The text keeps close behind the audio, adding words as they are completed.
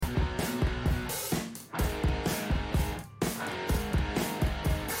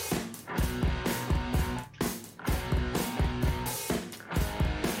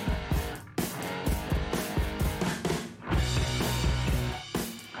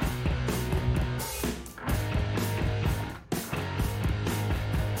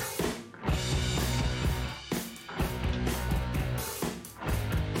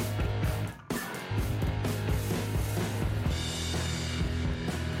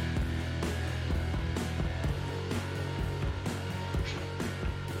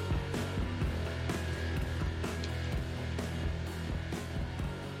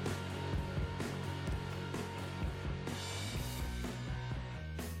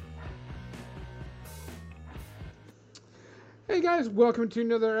Hey guys, welcome to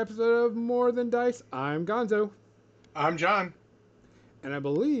another episode of More Than Dice. I'm Gonzo, I'm John. and I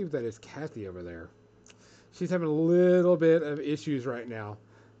believe that is Kathy over there. She's having a little bit of issues right now.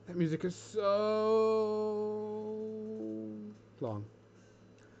 That music is so long.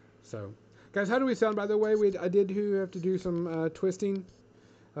 So, guys, how do we sound? By the way, I did have to do some twisting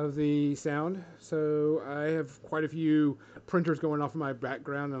of the sound, so I have quite a few printers going off in my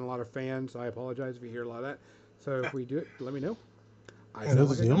background and a lot of fans. So I apologize if you hear a lot of that. So if we do it, let me know. I And sound those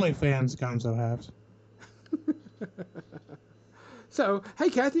like are I the don't. only fans Gonzo has. So, hey,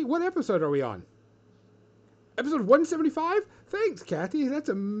 Kathy, what episode are we on? Episode 175? Thanks, Kathy. That's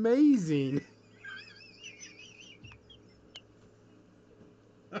amazing.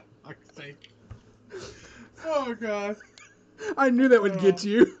 I think. Oh God. I knew that would Uh, get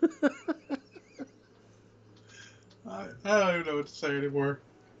you. I don't even know what to say anymore.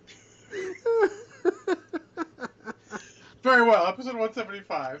 Very well. Episode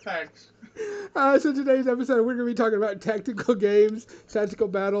 175. Thanks. So today's episode, we're going to be talking about tactical games, tactical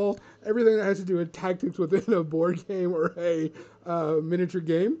battle, everything that has to do with tactics within a board game or a miniature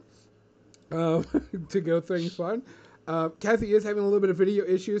game to go things fun. Kathy is having a little bit of video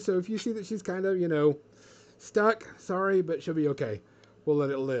issues, so if you see that she's kind of, stuck, sorry, but she'll be okay. We'll let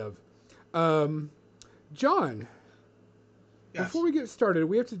it live. John, before Yes, we get started,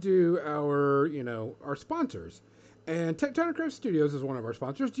 we have to do our sponsors. And Tectonicraft Studios is one of our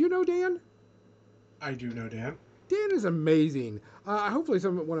sponsors. Do you know Dan? I do know Dan. Dan is amazing. Hopefully,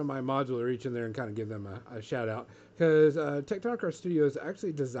 one of my mods will reach in there and kind of give them a shout out because Tectonicraft Studios is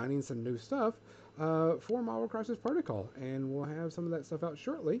actually designing some new stuff for Marvel Crisis Protocol, and we'll have some of that stuff out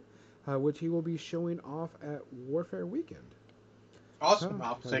shortly, which he will be showing off at Warfare Weekend. Awesome.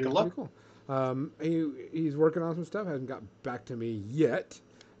 I'll That'd take be a pretty look. cool. He's working on some stuff. Hasn't got back to me yet,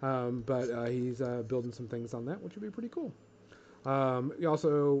 but he's building some things on that, which would be pretty cool. You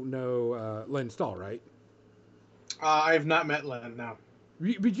also know Len Stahl, right? I have not met Len now.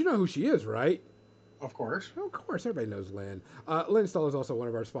 But you know who she is, right? Of course. Oh, of course, everybody knows Lynn. Lynn Stahl is also one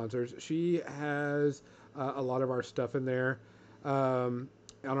of our sponsors. She has a lot of our stuff in there. On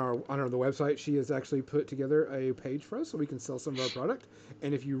the website, she has actually put together a page for us so we can sell some of our product.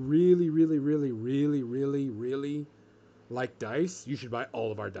 And if you really, really, really, really, really, really like dice, you should buy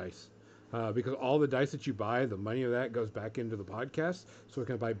all of our dice. Because all the dice that you buy, the money of that goes back into the podcast, so we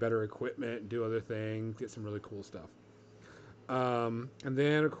can buy better equipment, do other things, get some really cool stuff. And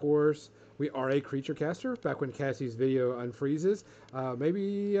then, of course, we are a creature caster. Back when Cassie's video unfreezes,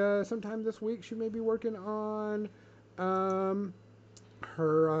 maybe sometime this week she may be working on um,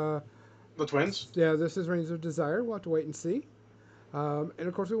 her. The twins. Yeah, this is Reigns of Desire. We'll have to wait and see. And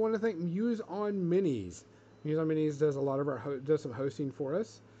of course, we want to thank Muse on Minis. Muse on Minis does a lot of does some hosting for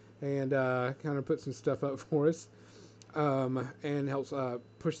us, and kind of puts some stuff up for us, and helps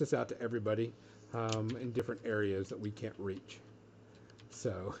push this out to everybody in different areas that we can't reach.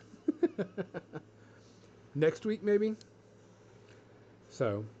 So next week maybe.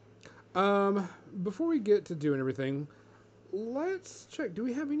 So before we get to doing everything, let's check. Do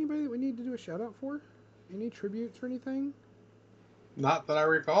we have anybody that we need to do a shout out for? Any tributes or anything? Not that I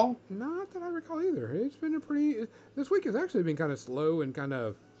recall. Not that I recall either. It's been a pretty. This week has actually been kind of slow and kind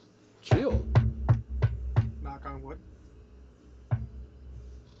of chill. Knock on wood.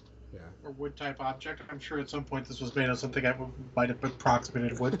 Yeah. Or wood type object. I'm sure at some point this was made of something that might have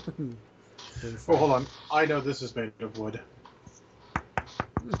approximated wood. Oh, hold on. I know this is made of wood.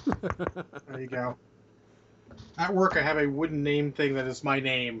 There you go. At work, I have a wooden name thing that is my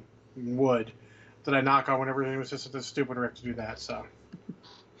name, wood, that I knock on whenever anyone says something stupid or have to do that. So,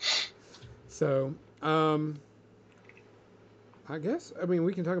 I guess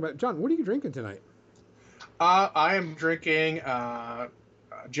we can talk about John. What are you drinking tonight? I am drinking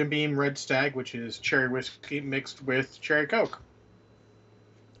Jim Beam Red Stag, which is cherry whiskey mixed with cherry Coke.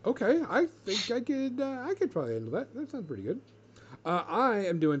 Okay, I think I could probably handle that. That sounds pretty good. I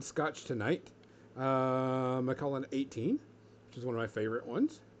am doing Scotch tonight. Macallan 18, which is one of my favorite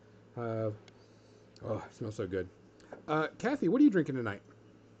ones. Oh, it smells so good. Kathy, what are you drinking tonight?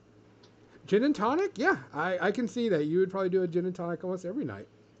 Gin and tonic? Yeah, I can see that. You would probably do a gin and tonic almost every night.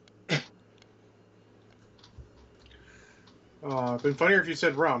 It'd been funnier if you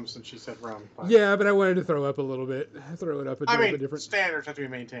said rum, since she said rum. But... Yeah, but I wanted to throw up a little bit. Throw it up a little bit different. Standards have to be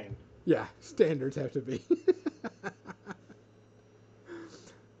maintained. Yeah, standards have to be.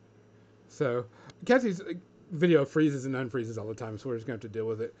 So, Kathy's video freezes and unfreezes all the time, so we're just going to have to deal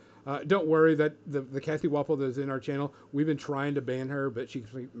with it. Don't worry that the Kathy Waffle that is in our channel, we've been trying to ban her, but she's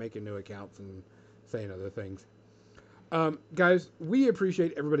making new accounts and saying other things. Guys, we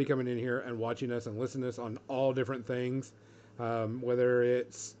appreciate everybody coming in here and watching us and listening to us on all different things. Whether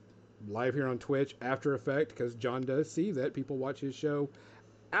it's live here on Twitch, After Effect, because John does see that people watch his show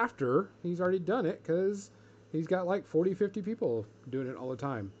after he's already done it, because he's got like 40, 50 people doing it all the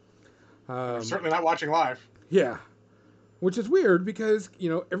time. I'm certainly not watching live. Yeah, which is weird because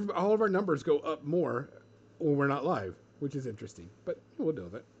all of our numbers go up more when we're not live, which is interesting. But we'll deal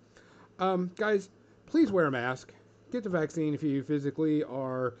with it. Guys, please wear a mask. Get the vaccine if you physically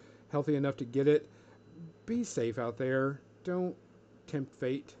are healthy enough to get it. Be safe out there. Don't tempt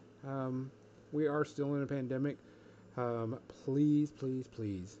fate. We are still in a pandemic. Please, please,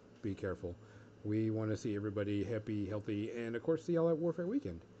 please be careful. We want to see everybody happy, healthy, and of course, the All Out Warfare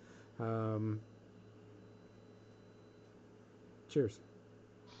weekend. Cheers.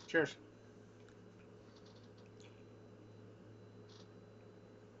 Cheers.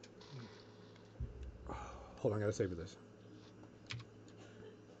 Hold on, I gotta savor this.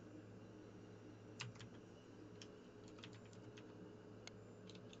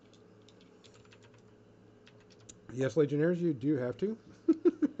 Yes, Legionnaires, you do have to.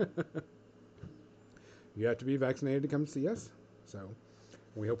 You have to be vaccinated to come see us. So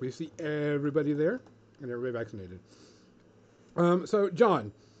we hope we see everybody there and everybody vaccinated. So,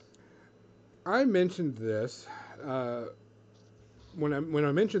 John, I mentioned this when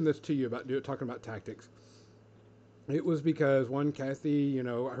I mentioned this to you about talking about tactics. It was because one, Kathy,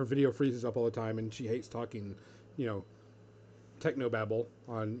 her video freezes up all the time, and she hates talking, technobabble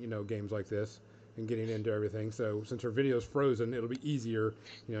on games like this and getting into everything. So since her video's frozen, it'll be easier.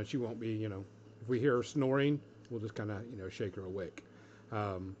 She won't be. If we hear her snoring, we'll just kind of shake her awake.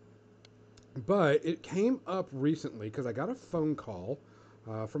 But it came up recently because I got a phone call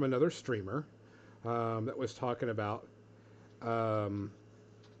from another streamer that was talking about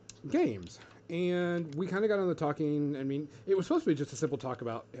games. And we kind of got on the talking. I mean, it was supposed to be just a simple talk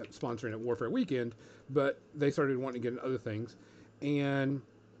about sponsoring at Warfare Weekend, but they started wanting to get into other things. And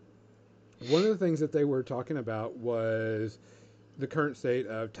one of the things that they were talking about was the current state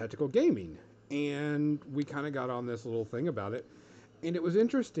of tactical gaming. And we kind of got on this little thing about it. And it was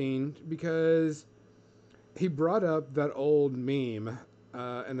interesting because he brought up that old meme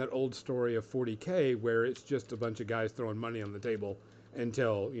and that old story of 40K where it's just a bunch of guys throwing money on the table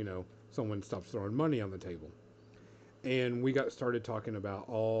until, someone stops throwing money on the table. And we got started talking about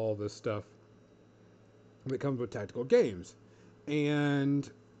all the stuff that comes with tactical games.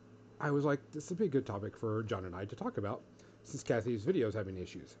 And I was like, this would be a good topic for John and I to talk about since Kathy's video is having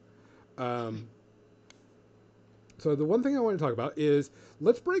issues. So the one thing I want to talk about is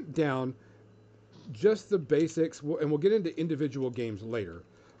let's break down just the basics, and we'll get into individual games later,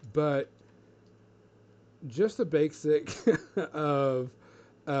 but just the basic of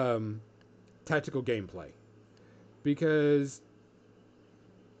tactical gameplay. Because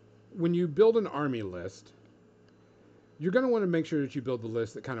when you build an army list, you're going to want to make sure that you build the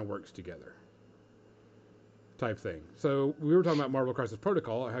list that kind of works together type thing. So we were talking about Marvel Crisis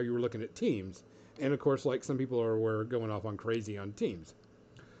Protocol, how you were looking at teams. And of course, like some people were going off on crazy on teams.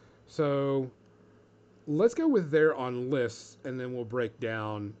 So let's go with there on lists, and then we'll break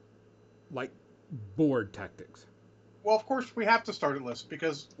down like board tactics. Well, of course, we have to start at lists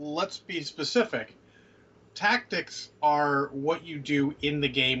because let's be specific. Tactics are what you do in the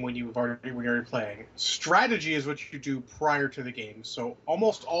game when you're already playing. Strategy is what you do prior to the game. So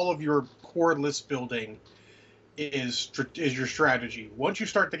almost all of your core list building is your strategy. Once you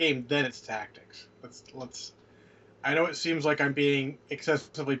start the game, then it's tactics. Let's. I know it seems like I'm being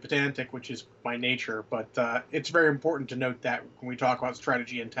excessively pedantic, which is my nature, but it's very important to note that when we talk about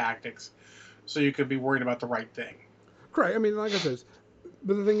strategy and tactics, so you could be worried about the right thing. Correct. I mean, like I said,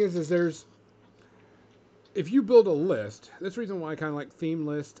 but the thing is there's, if you build a list, that's the reason why I kind of like theme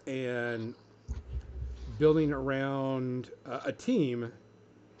list and building around a team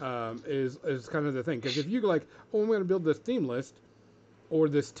is kind of the thing. Because if you go like, oh, I'm going to build this theme list or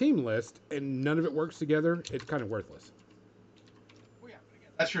this team list, and none of it works together, it's kind of worthless. Well, yeah, but again,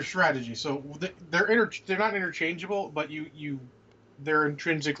 that's your strategy. So they're not interchangeable, but they're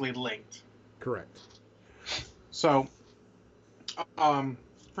intrinsically linked. Correct. So,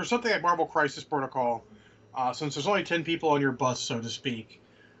 for something like Marvel Crisis Protocol, since there's only 10 people on your bus, so to speak,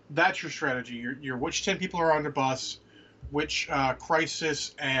 that's your strategy. Your which 10 people are on your bus, which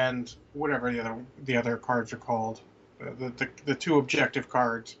crisis and whatever the other cards are called, the two objective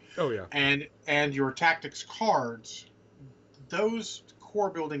cards. Oh yeah. And your tactics cards, those core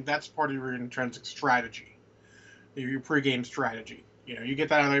building, that's part of your intrinsic strategy, your pregame strategy. You get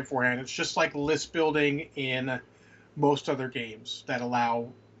that out of there beforehand. It's just like list building in most other games that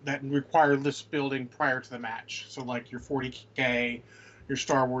require list building prior to the match. So like your 40K, your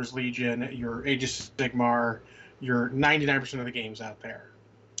Star Wars Legion, your Age of Sigmar, your 99% of the games out there.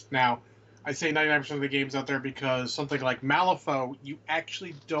 Now, I say 99% of the games out there because something like Malifaux, you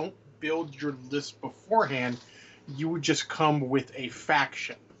actually don't build your list beforehand. You would just come with a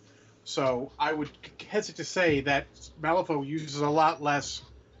faction. So I would hesitate to say that Malifaux uses a lot less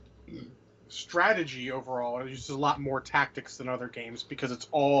strategy overall. It uses a lot more tactics than other games because it's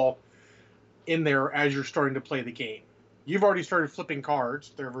all in there as you're starting to play the game. You've already started flipping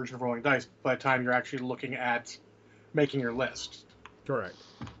cards, their version of rolling dice, by the time you're actually looking at making your list. Correct.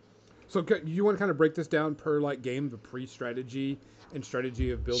 So you want to kind of break this down per like game, the pre-strategy and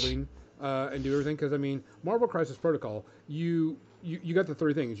strategy of building and do everything? Because I mean, Marvel Crisis Protocol, you got the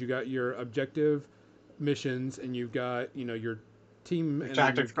three things. You got your objective missions, and you've got your team and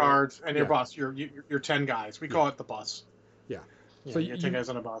tactics cards and your bus. Your 10 guys. We call it the bus. Yeah. So you 10 guys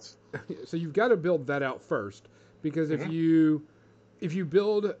on a bus. So you've got to build that out first, because if your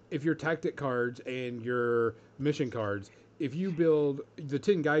tactic cards and your mission cards, if you build the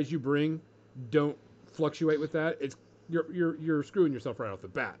 10 guys you bring, don't fluctuate with that, it's you're screwing yourself right off the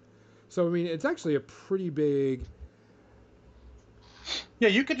bat. So I mean, it's actually a pretty big. Yeah,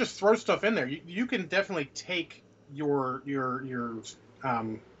 you can just throw stuff in there. You can definitely take your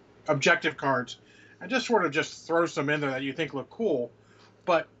objective cards and just sort of just throw some in there that you think look cool,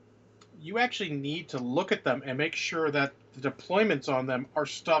 but you actually need to look at them and make sure that the deployments on them are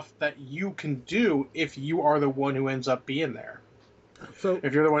stuff that you can do if you are the one who ends up being there. So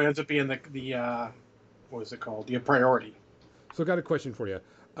if you're the one who ends up being the what is it called? The priority. So I got a question for you.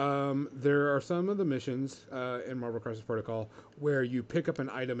 There are some of the missions in Marvel Crisis Protocol where you pick up an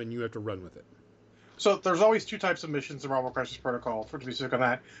item and you have to run with it. So there's always two types of missions in Marvel Crisis Protocol, to be specific on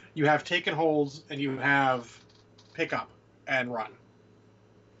that. You have take and holds, and you have pick up and run.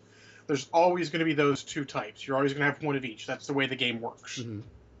 There's always going to be those two types. You're always going to have one of each. That's the way the game works.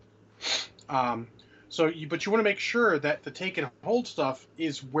 Mm-hmm. But you want to make sure that the take and hold stuff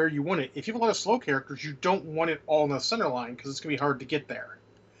is where you want it. If you have a lot of slow characters, you don't want it all in the center line because it's going to be hard to get there.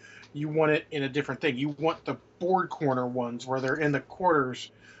 You want it in a different thing. You want the board corner ones where they're in the quarters,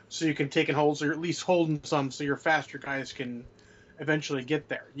 so you can take and hold, so you're at least holding some, so your faster guys can eventually get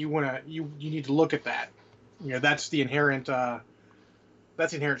there. You need to look at that. That's the inherent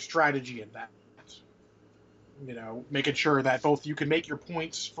strategy in that. Making sure that both you can make your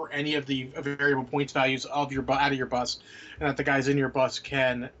points for any of the variable points values of out of your bus, and that the guys in your bus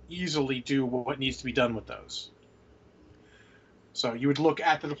can easily do what needs to be done with those. So you would look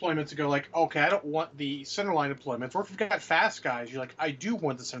at the deployments and go like, okay, I don't want the centerline deployments. Or if you've got fast guys, you're like, I do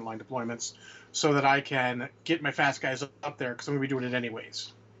want the centerline deployments so that I can get my fast guys up there because I'm going to be doing it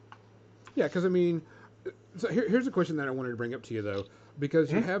anyways. Yeah, because I mean, so here's a question that I wanted to bring up to you though,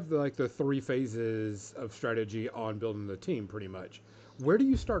 because you have the three phases of strategy on building the team pretty much. Where do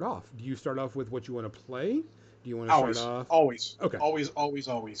you start off? Do you start off with what you want to play? Do you want to start off? Always. Okay. Always.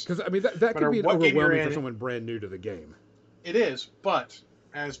 Because I mean, that could be overwhelming for someone brand new to the game. It is, but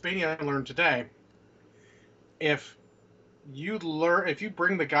as Bania learned today, if you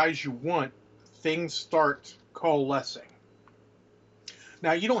bring the guys you want, things start coalescing.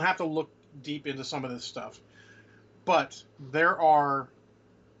 Now, you don't have to look deep into some of this stuff, but there are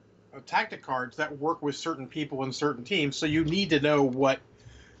tactic cards that work with certain people in certain teams, so you need to know what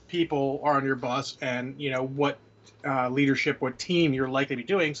people are on your bus and what leadership, what team you're likely to be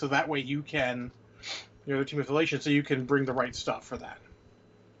doing, so that way you can. The team affiliation, so you can bring the right stuff for that.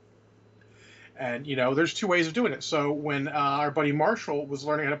 And, there's two ways of doing it. So when our buddy Marshall was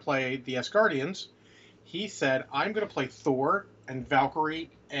learning how to play the Asgardians, he said, I'm going to play Thor and Valkyrie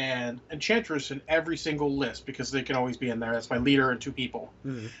and Enchantress in every single list because they can always be in there. That's my leader and two people.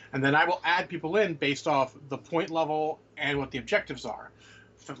 Mm-hmm. And then I will add people in based off the point level and what the objectives are.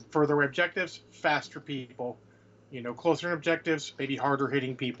 Further objectives, faster people. Closer objectives, maybe harder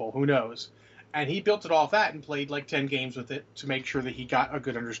hitting people. Who knows? And he built it off that and played like 10 games with it to make sure that he got a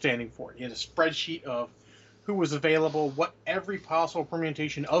good understanding for it. He had a spreadsheet of who was available, what every possible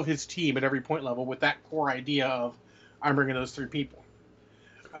permutation of his team at every point level with that core idea of, I'm bringing those three people.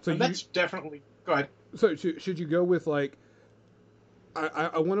 So that's definitely... Go ahead. So should you go with like,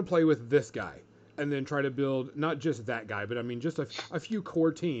 I want to play with this guy, and then try to build not just that guy, but I mean just a few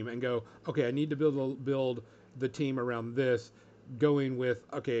core team and go, okay, I need to build the team around this, going with,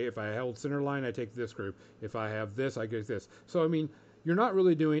 okay, if I held center line, I take this group. If I have this, I get this. So, I mean, you're not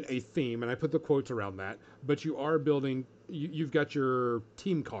really doing a theme, and I put the quotes around that, but you are building, you've got your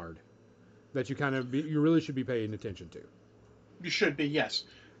team card that you really should be paying attention to. You should be, yes.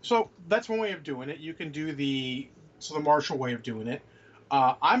 So that's one way of doing it. You can do the Marshall way of doing it.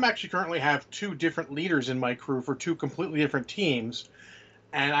 I'm actually currently have two different leaders in my crew for two completely different teams,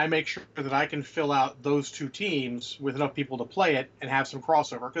 and I make sure that I can fill out those two teams with enough people to play it and have some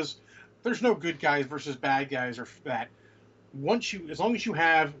crossover, because there's no good guys versus bad guys or that. As long as you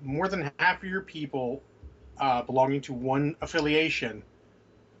have more than half of your people belonging to one affiliation,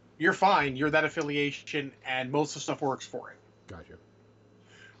 you're fine. You're that affiliation, and most of the stuff works for it. Gotcha.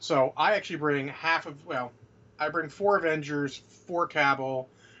 So I actually bring I bring 4 Avengers, 4 Cabal,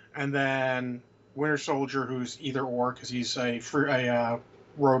 and then Winter Soldier, who's either or because he's a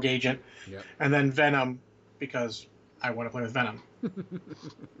rogue agent, Yep. and then Venom because I want to play with Venom.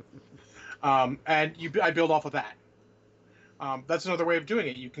 I build off of that. That's another way of doing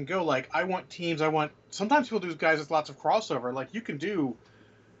it. You can go like, I want teams. Sometimes people do guys with lots of crossover. Like you can do.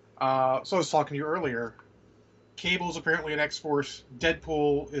 So I was talking to you earlier. Cable's apparently an X-Force.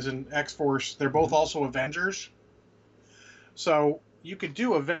 Deadpool is an X-Force. They're both also Avengers. So you could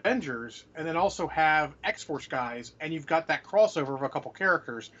do Avengers and then also have X-Force guys, and you've got that crossover of a couple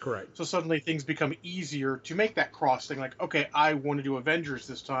characters. Correct. So suddenly things become easier to make that cross thing. Like, okay, I want to do Avengers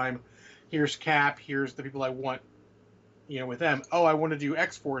this time. Here's Cap. Here's the people I want, with them. Oh, I want to do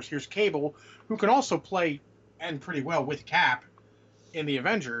X-Force. Here's Cable, who can also play and pretty well with Cap in the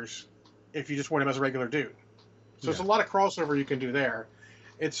Avengers if you just want him as a regular dude. So there's a lot of crossover you can do there.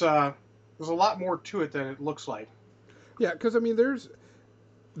 It's there's a lot more to it than it looks like. Yeah, because I mean,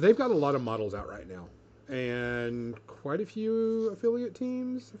 they've got a lot of models out right now, and quite a few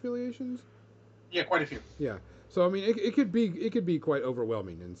affiliations. Yeah, quite a few. Yeah, so I mean, it could be quite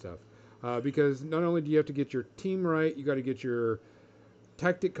overwhelming and stuff, because not only do you have to get your team right, you got to get your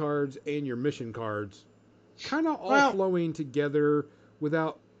tactic cards and your mission cards kind of all flowing together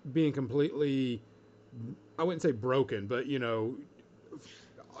without being completely, I wouldn't say broken, but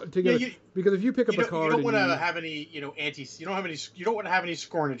together. Because if you pick up a card, you don't want to have any, you don't want to have any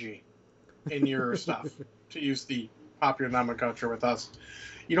scornergy in your stuff, to use the popular nomenclature with us.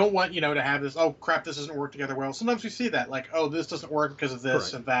 You don't want, to have this, oh crap, this doesn't work together well. Sometimes we see that, like, oh, this doesn't work because of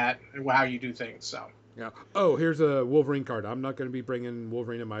this and that, and how you do things. So. Yeah. Oh, here's a Wolverine card. I'm not going to be bringing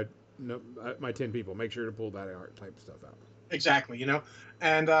Wolverine in my 10 people. Make sure to pull that art type stuff out. Exactly.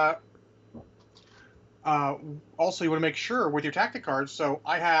 And also, you want to make sure with your tactic cards. So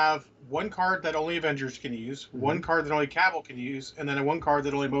I have one card that only Avengers can use, one card that only Cable can use, and then one card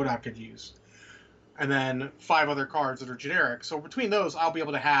that only MODOK can use. And then 5 other cards that are generic. So between those, I'll be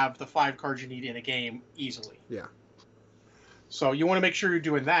able to have the 5 cards you need in a game easily. Yeah. So you want to make sure you're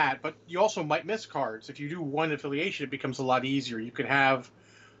doing that, but you also might miss cards. If you do one affiliation, it becomes a lot easier. You could have,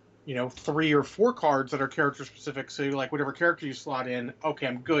 3 or 4 cards that are character specific. So like whatever character you slot in, okay,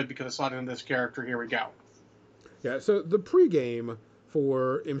 I'm good because I slotted in this character. Here we go. Yeah. So the pregame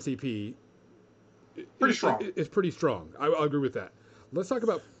for MCP pretty strong. It's pretty strong. I'll agree with that. Let's talk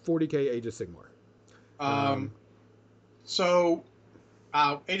about 40K Age of Sigmar. Age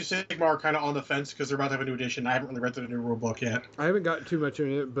of Sigmar are kind of on the fence because they're about to have a new edition. I haven't really read the new rule book yet. I haven't got too much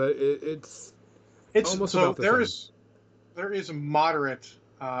in it, but it's almost so about the same. There is a moderate.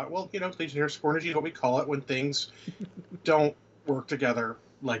 Legionnaire scornergy is what we call it when things don't work together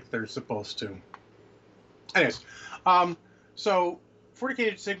like they're supposed to. Anyways, so 40K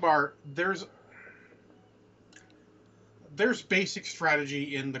Age of Sigmar, there's basic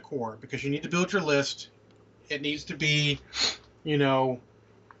strategy in the core because you need to build your list. It needs to be, a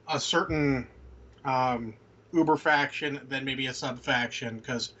certain uber faction, then maybe a sub faction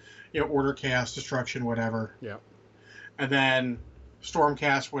because, order, chaos, destruction, whatever. Yeah. And then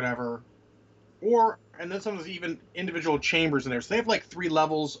Stormcast, whatever. And then some of the even individual chambers in there. So they have like 3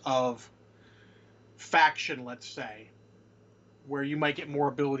 levels of faction, let's say, where you might get more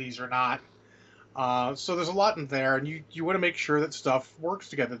abilities or not. So there's a lot in there, and you want to make sure that stuff works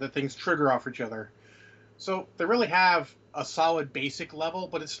together, that things trigger off each other. So they really have a solid basic level,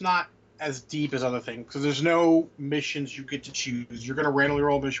 but it's not as deep as other things, because there's no missions you get to choose. You're going to randomly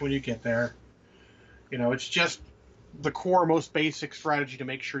roll a mission when you get there. It's just the core, most basic strategy to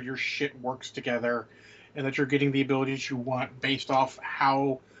make sure your shit works together and that you're getting the abilities you want based off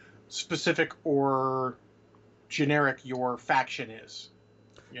how specific or generic your faction is.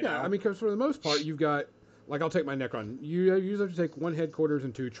 I mean, because for the most part, you've got, like, I'll take my Necron. You usually have to take 1 headquarters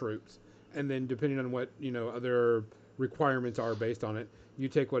and 2 troops. And then depending on what, other requirements are based on it, you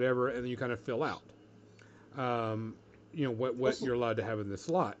take whatever and then you kind of fill out, what you're allowed to have in the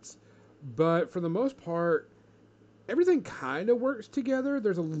slots. But for the most part, everything kind of works together.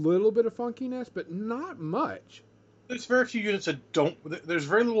 There's a little bit of funkiness, but not much. There's very few units that don't. There's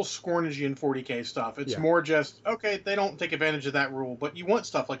very little scornergy in 40K stuff. It's more just, okay, they don't take advantage of that rule, but you want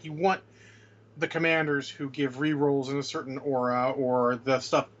stuff like you want the commanders who give rerolls in a certain aura, or the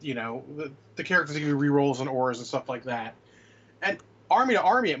stuff, the characters that give you rerolls and auras and stuff like that. And army to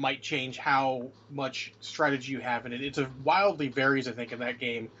army, it might change how much strategy you have in it. It's a wildly varies, I think, in that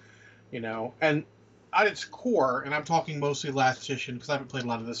game, And at its core, and I'm talking mostly last edition because I haven't played a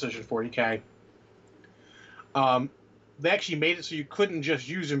lot of this edition 40k. They actually made it so you couldn't just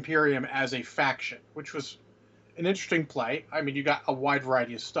use Imperium as a faction, which was an interesting play. I mean, you got a wide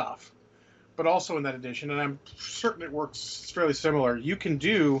variety of stuff, but also in that edition, and I'm certain it works fairly similar. You can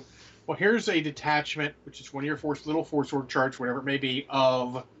do, well, here's a detachment, which is one of your little force org charts, whatever it may be,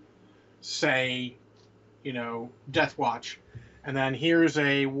 of, say, Death Watch, and then here's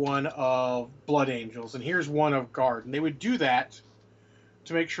one of Blood Angels, and here's one of Guard, and they would do that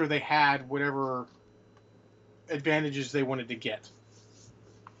to make sure they had whatever advantages they wanted to get.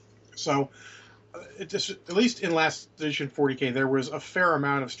 So, at least in last edition 40k, there was a fair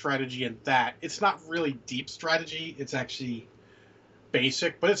amount of strategy in that. It's not really deep strategy; it's actually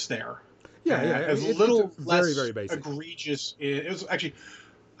basic, but it's there. Yeah, It's a little less very basic. Egregious. It was actually,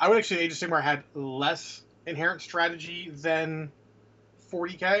 I would actually say Age of Sigmar had less inherent strategy than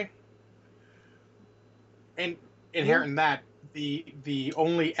 40k, and inherent in that, the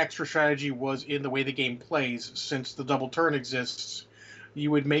only extra strategy was in the way the game plays. Since the double turn exists,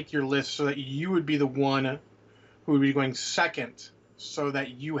 you would make your list so that you would be the one who would be going second, so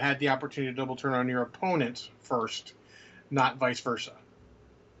that you had the opportunity to double turn on your opponent first, not vice versa.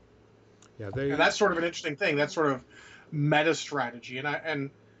 Yeah, and that's sort of an interesting thing. That's sort of meta strategy, and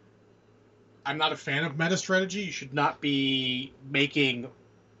I'm not a fan of meta strategy. You should not be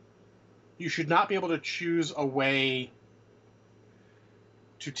able to choose a way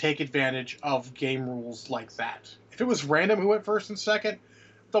to take advantage of game rules like that. If it was random who went first and second,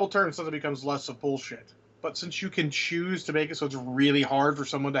 double turn suddenly becomes less of bullshit. But since you can choose to make it so it's really hard for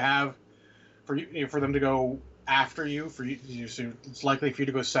someone to have, for them to go after you, so it's likely for you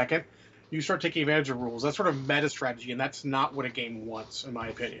to go second, you start taking advantage of rules. That's sort of meta strategy, and that's not what a game wants, in my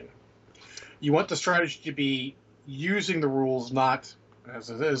opinion. You want the strategy to be using the rules, not, as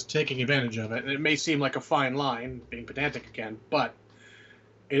it is, taking advantage of it. And it may seem like a fine line, being pedantic again, but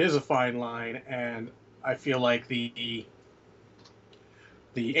it is a fine line, and I feel like the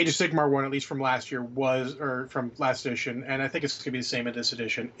Age of Sigmar one, at least from last year, or from last edition, and I think it's going to be the same in this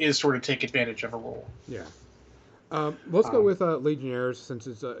edition, is sort of take advantage of a rule. Yeah. Let's go with Legionnaires, since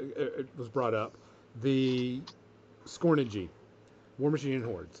it was brought up. The Scornigy, War Machine and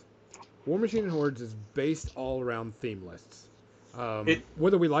Hordes. War Machine and Hordes is based all around theme lists.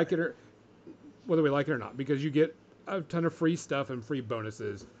 Whether we like it or not, because you get a ton of free stuff and free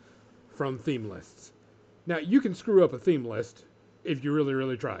bonuses from theme lists. Now, you can screw up a theme list if you really,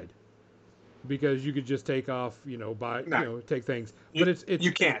 really tried, because you could just take off, take things. But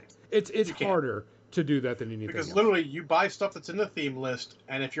you can't. It's harder to do that than anything because else. Literally, you buy stuff that's in the theme list,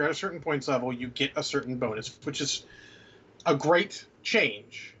 and if you're at a certain points level, you get a certain bonus, which is a great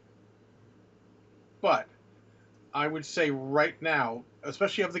change. But I would say right now,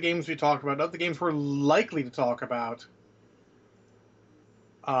 especially of the games we talk about, of the games we're likely to talk about,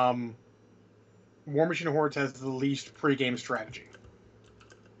 War Machine and Hordes has the least pre-game strategy.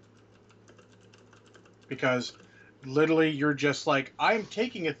 Because literally you're just like, I'm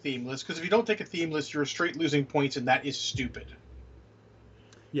taking a theme list, because if you don't take a theme list, you're straight losing points, and that is stupid.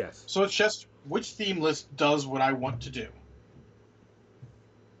 Yes. So it's just, which theme list does what I want to do?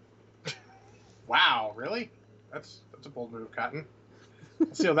 Wow, really? That's a bold move, Cotton.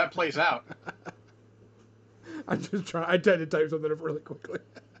 Let's see how that plays out. I'm just trying. I tried to type something up really quickly.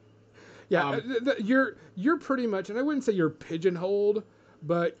 Yeah, you're pretty much, and I wouldn't say you're pigeonholed,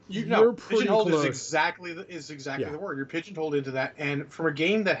 but you're pretty pigeonholed close. is exactly the word. You're pigeonholed into that, and from a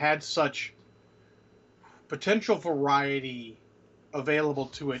game that had such potential variety available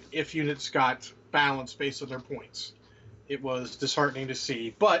to it, if units got balanced based on their points, it was disheartening to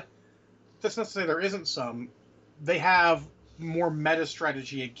see. But that's not to say there isn't some. They have more meta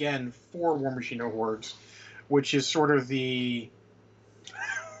strategy again for War Machine or Hordes, which is sort of the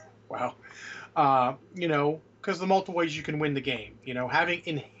wow, because the multiple ways you can win the game. Having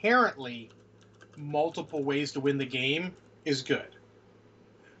inherently multiple ways to win the game is good.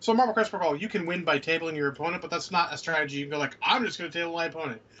 So Marvel Crisis Protocol, you can win by tabling your opponent, but that's not a strategy. You can go like, I'm just going to table my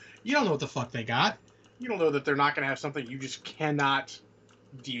opponent. You don't know what the fuck they got. You don't know that they're not going to have something you just cannot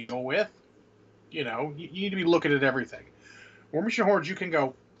deal with. You need to be looking at everything. War Machine Hordes, you can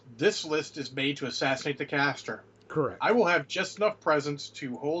go, this list is made to assassinate the caster. Correct. I will have just enough presence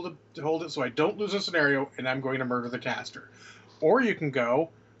to hold it so I don't lose a scenario, and I'm going to murder the caster. Or you can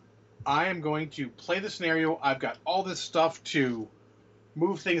go, I am going to play the scenario. I've got all this stuff to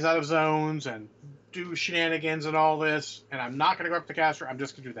move things out of zones and do shenanigans and all this, and I'm not going to go after the caster. I'm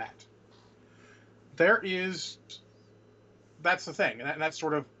just going to do that. There is that's the thing, and that's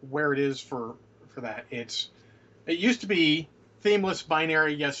sort of where it is for that. It used to be themeless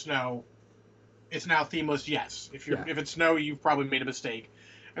binary yes no. It's now themeless yes. Yeah. If it's no, you've probably made a mistake,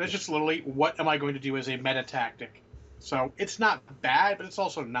 and it's just literally what am I going to do as a meta tactic. So it's not bad, but it's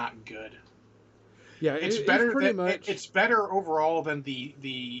also not good. Yeah, It's it's better pretty than much. it's better overall than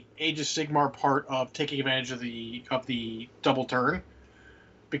the Age of Sigmar part of taking advantage of the double turn,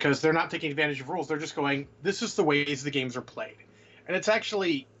 because they're not taking advantage of rules. They're just going, this is the ways the games are played. And it's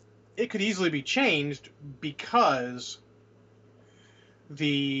actually, it could easily be changed because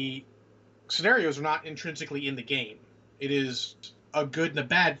the scenarios are not intrinsically in the game. It is a good and a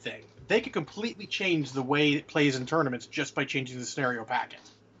bad thing. They could completely change the way it plays in tournaments just by changing the scenario packet.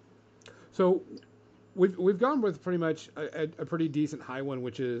 So we've gone with pretty much a pretty decent high one,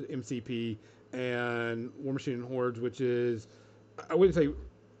 which is MCP, and War Machine and Hordes, which is, I wouldn't say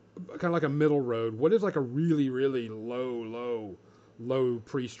kind of like a middle road. What is like a really really low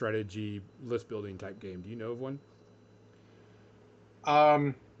pre-strategy list building type game? Do you know of one?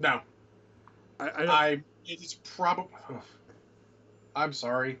 No, I don't. I it's probably. I'm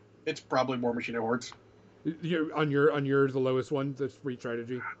sorry, it's probably War Machine and Hordes. You're on yours the lowest one. That's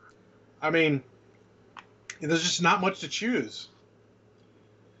pre-strategy. I mean, there's just not much to choose.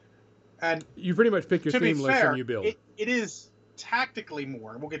 And You pretty much pick your to be theme list and fair, you build. it is tactically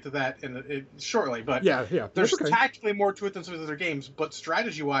more. We'll get to that shortly, but Yeah, there's that's okay. tactically more to it than some of the other games. But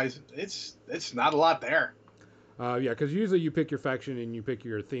strategy-wise, it's not a lot there. Yeah, because usually you pick your faction and you pick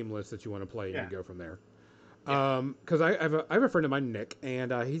your theme list that you want to play Yeah. and you go from there. Yeah. Because I have a friend of mine, Nick,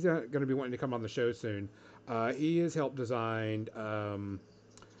 and he's going to be wanting to come on the show soon. He has helped design, oh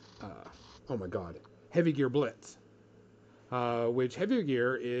my God, Heavy Gear Blitz, which Heavy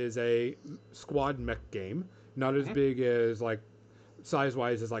Gear is a squad mech game, not as big as like size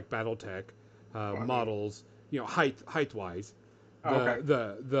wise as like BattleTech models, height wise. Oh, okay.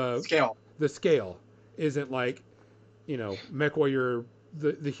 The Scale. the scale isn't like, MechWarrior,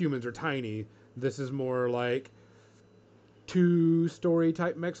 the humans are tiny. This is more like two-story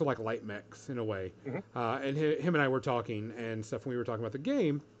type mechs, so like light mechs in a way. And him and I were talking and stuff when we were talking about the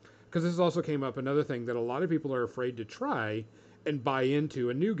game, because this also came up another thing that a lot of people are afraid to try and buy into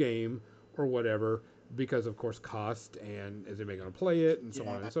a new game or whatever because of course cost and is anybody going to play it and so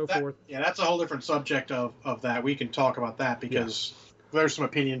on and so forth. Yeah, that's a whole different subject of that. We can talk about that because there's some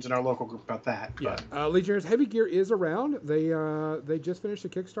opinions in our local group about that. Yeah, Legionnaires Heavy Gear is around. They just finished a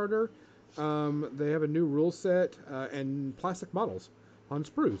Kickstarter. They have a new rule set and plastic models on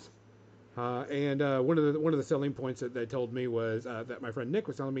sprues. And one of the selling points that they told me was that my friend Nick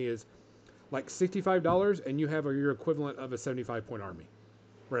was telling me is like $65 and you have your equivalent of a 75-point army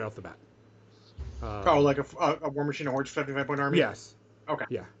right off the bat. Like a War Machine and Hordes 75-point army? Yes. Okay.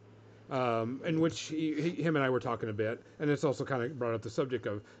 Yeah. In which him and I were talking a bit, and it's also kind of brought up the subject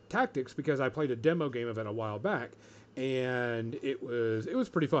of tactics because I played a demo game of it a while back, and it was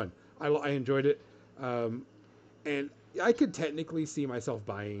pretty fun. I enjoyed it, and I could technically see myself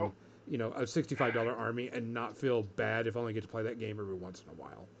buying, a $65 army and not feel bad if I only get to play that game every once in a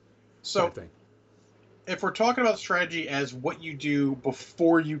while. So, if we're talking about strategy as what you do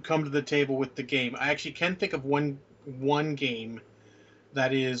before you come to the table with the game, I actually can think of one game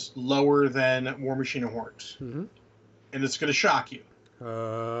that is lower than War Machine and Hordes. Mm-hmm. And it's going to shock you.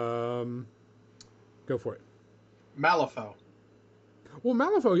 Go for it. Malifaux. Well,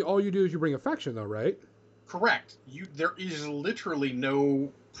 Malifaux, all you do is you bring a faction, though, right? Correct. There is literally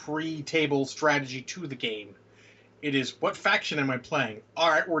no pre-table strategy to the game. It is, what faction am I playing? All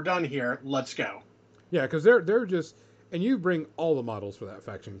right, we're done here. Let's go. Yeah, because they're just, and you bring all the models for that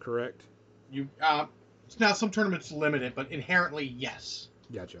faction, correct? Now some tournaments limit it, but inherently yes.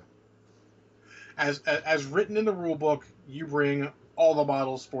 Gotcha. As written in the rule book, you bring all the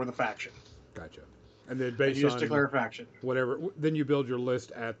models for the faction. Gotcha. And then based you just declare a faction. Whatever, then you build your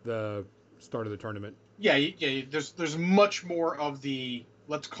list at the start of the tournament. Yeah. There's much more of the,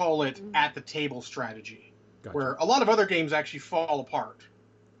 let's call it at the table strategy, gotcha, where a lot of other games actually fall apart.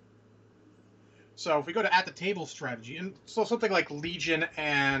 So if we go to at the table strategy, and so something like Legion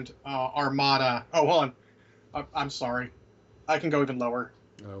and Armada. Oh, hold on. I'm sorry. I can go even lower.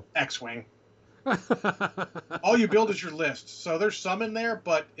 Oh. X-Wing. All you build is your list. So there's some in there,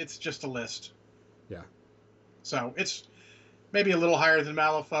 but it's just a list. Yeah. So it's maybe a little higher than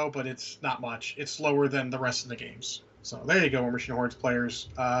Malifaux, but it's not much. It's lower than the rest of the games. So there you go, War Machine Hordes players.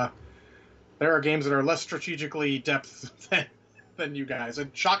 There are games that are less strategically depth than you guys.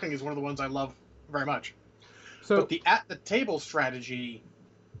 And Shocking is one of the ones I love very much. But the at the table strategy,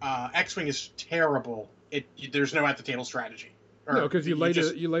 X-Wing is terrible. There's no at the table strategy. No, because you lay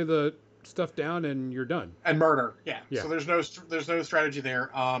the stuff down and you're done. And murder. Yeah. Yeah. So there's no strategy there.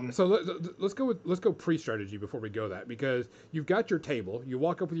 So let's go pre-strategy before we go that, because you've got your table. You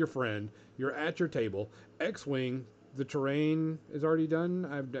walk up with your friend. You're at your table. X-wing. The terrain is already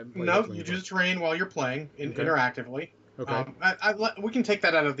done. No, you do the terrain while you're playing interactively. Okay. We can take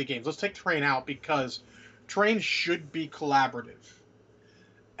that out of the games. Let's take terrain out because terrain should be collaborative.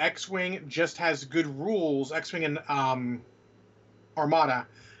 X-wing just has good rules. X-wing and Armada,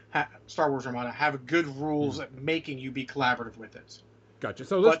 Star Wars Armada, have good rules at making you be collaborative with it. Gotcha.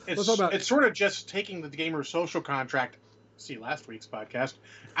 So let's talk about. It's sort of just taking the gamer's social contract, see last week's podcast,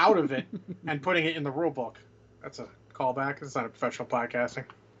 out of it and putting it in the rule book. That's a callback. It's not a professional podcasting.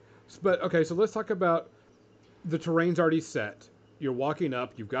 But okay, so let's talk about the terrain's already set. You're walking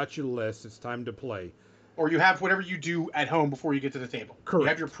up. You've got your list. It's time to play. Or you have whatever you do at home before you get to the table. Correct. You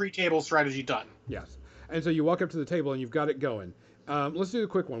have your pre-table strategy done. Yes. And so you walk up to the table and you've got it going. Let's do the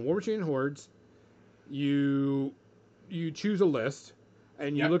quick one. War Machine and Hordes. You choose a list,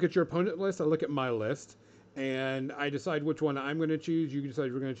 and you look at your opponent list. I look at my list, and I decide which one I'm going to choose. You decide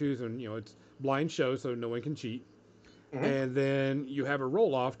you're going to choose, and it's blind show, so no one can cheat. Mm-hmm. And then you have a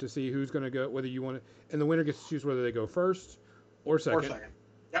roll off to see who's going to go, whether you want to, and the winner gets to choose whether they go first or second.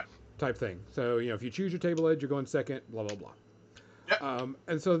 Yep. Type thing. So if you choose your table edge, you're going second. Blah blah blah. Yep.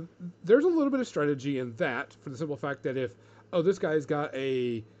 And so there's a little bit of strategy in that, for the simple fact that if this guy's got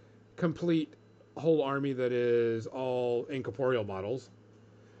a complete whole army that is all incorporeal models,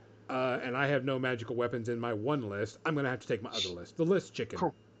 and I have no magical weapons in my one list, I'm going to have to take my other list, the list chicken.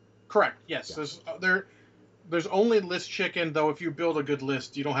 Correct. Yes. Yeah. There's only list chicken, though. If you build a good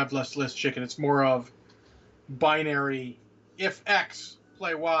list, you don't have less list chicken. It's more of binary. If X,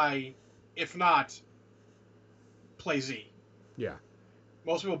 play Y. If not, play Z. Yeah.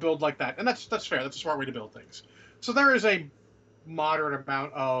 Most people build like that, and that's fair. That's a smart way to build things. So there is a moderate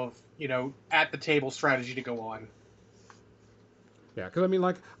amount of at the table strategy to go on. Yeah, because I mean,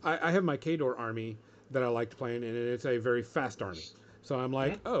 like I have my Khador army that I liked playing, and it's a very fast army. So I'm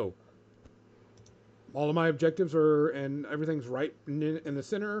like, oh, all of my objectives and everything's right in the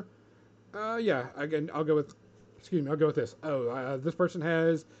center. Yeah, again, I'll go with this. Oh, this person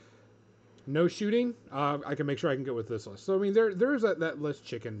has no shooting. I can make sure I can go with this list. So I mean, there's that list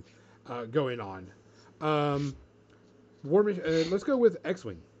chicken going on. Let's go with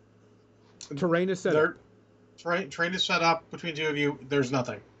X-wing. Terrain is set up. Terrain is set up between two of you. There's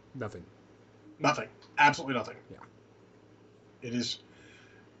nothing. Nothing. Absolutely nothing. Yeah. It is.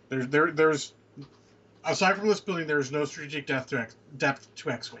 There's aside from this building, there's no strategic depth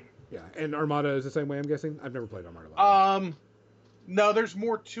to X-wing. Yeah, and Armada is the same way, I'm guessing. I've never played Armada. No, there's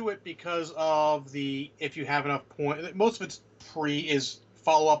more to it because of if you have enough points. Most of it's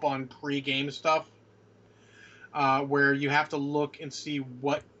follow up on pre-game stuff, where you have to look and see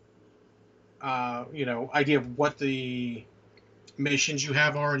what idea of what the missions you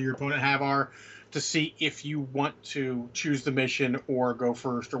have are and your opponent are to see if you want to choose the mission or go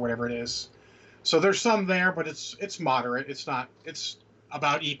first or whatever it is. So there's some there, but it's moderate. It's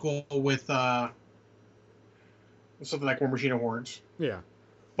about equal with something like War Machine and Hordes. Yeah.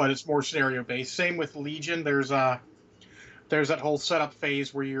 But it's more scenario based. Same with Legion. There's that whole setup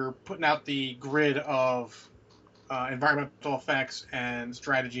phase where you're putting out the grid of environmental effects and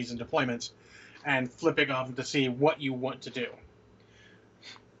strategies and deployments and flipping them to see what you want to do.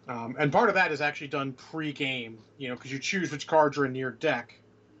 And part of that is actually done pre-game, because you choose which cards are in your deck,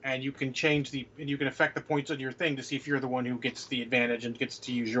 and you can you can affect the points on your thing to see if you're the one who gets the advantage and gets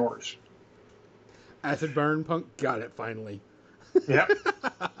to use yours. Acid burn, punk. Got it, finally. Yep.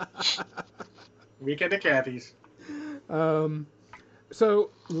 Weekend at Kathy's. So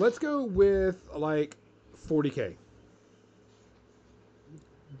let's go with like 40K.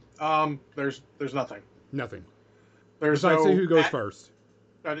 There's nothing. Nothing. There's Besides, say who goes first.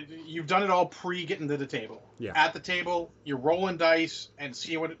 You've done it all pre getting to the table. Yeah. At the table, you're rolling dice and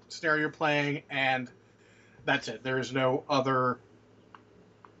seeing what scenario you're playing, and that's it. There is no other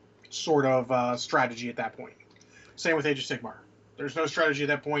sort of strategy at that point. Same with Age of Sigmar. There's no strategy at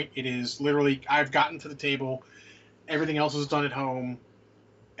that point. It is literally, I've gotten to the table, everything else is done at home,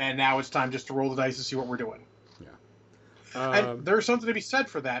 and now it's time just to roll the dice and see what we're doing. Yeah. And there's something to be said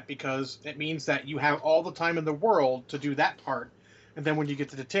for that, because it means that you have all the time in the world to do that part, and then when you get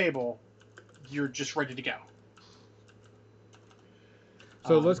to the table, you're just ready to go.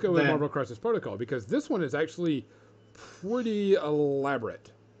 So let's go with Marvel Crisis Protocol, because this one is actually pretty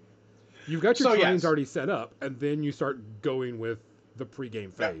elaborate. You've got your trains already set up, and then you start going with the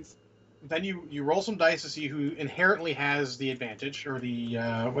pre-game phase. Yeah. Then you roll some dice to see who inherently has the advantage, or the,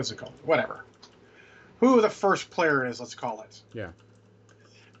 what's it called? Whatever. Who the first player is, let's call it. Yeah.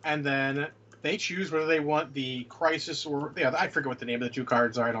 and then they choose whether they want the crisis or I forget what the name of the two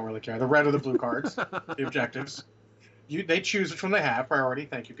cards are. I don't really care. The red or the blue cards, the objectives. They choose which one they have priority.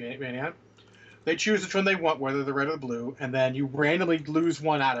 Thank you, Maniac. They choose which one they want, whether the red or the blue, and then you randomly lose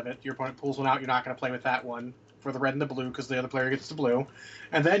one out of it. Your opponent pulls one out. You're not going to play with that one for the red and the blue because the other player gets the blue.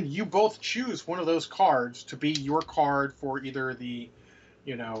 And then you both choose one of those cards to be your card for either the,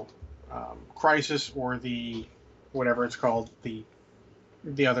 crisis or the whatever it's called, the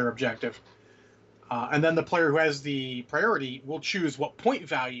other objective. And then the player who has the priority will choose what point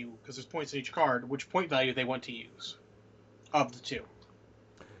value, because there's points in each card, which point value they want to use of the two.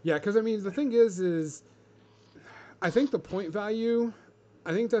 Yeah, because I mean the thing is I think the point value,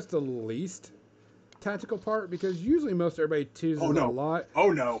 I think that's the least tactical part because usually most everybody chooses a lot.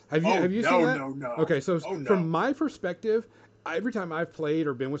 Oh no! Have you seen that? No. Okay, so from my perspective, every time I've played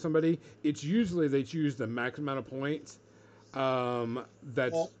or been with somebody, it's usually they choose the max amount of points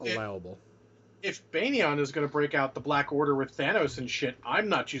that's allowable. If Banyan is going to break out the Black Order with Thanos and shit, I'm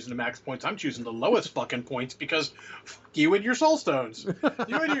not choosing the max points. I'm choosing the lowest fucking points because fuck you and your soul stones.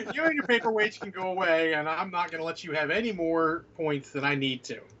 you and your paperweights can go away, and I'm not going to let you have any more points than I need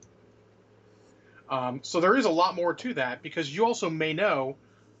to. So there is a lot more to that because you also may know,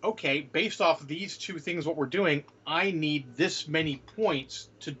 okay, based off of these two things, what we're doing, I need this many points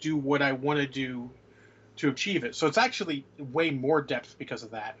to do what I want to do to achieve it. So it's actually way more depth because of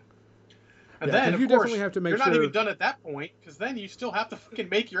that. And then, of course, have to make you're not even done at that point, because then you still have to fucking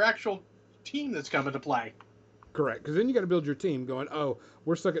make your actual team that's coming to play. Correct, because then you got to build your team going, oh,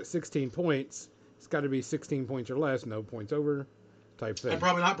 we're stuck at 16 points. It's got to be 16 points or less, no points over type thing. I'm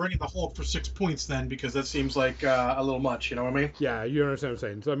probably not bringing the Hulk for 6 points then, because that seems like a little much, you know what I mean? Yeah, you understand what I'm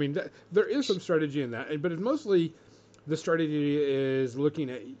saying. So, I mean, there is some strategy in that, but it's mostly the strategy is looking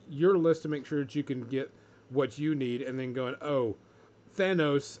at your list to make sure that you can get what you need, and then going, oh,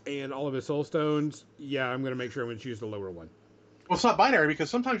 Thanos and all of his soul stones, yeah, I'm going to make sure I'm going to choose the lower one. Well, it's not binary because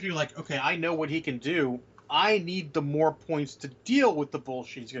sometimes you're like, okay, I know what he can do. I need the more points to deal with the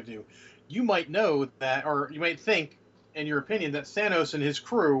bullshit he's going to do. You might know that, or you might think, in your opinion, that Thanos and his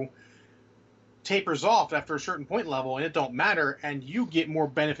crew tapers off after a certain point level and it don't matter, and you get more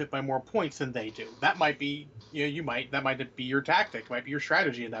benefit by more points than they do. That might be, that might be your tactic, might be your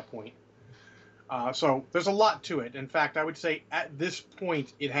strategy at that point. So there's a lot to it. In fact, I would say at this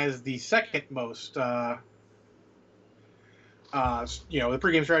point it has the second most. The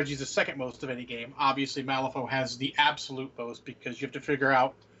pregame strategy is the second most of any game. Obviously, Malifaux has the absolute most because you have to figure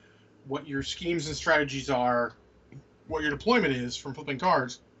out what your schemes and strategies are, what your deployment is from flipping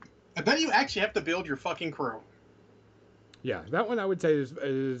cards, and then you actually have to build your fucking crew. Yeah, that one I would say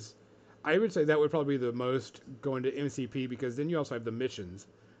is I would say that would probably be the most going to MCP because then you also have the missions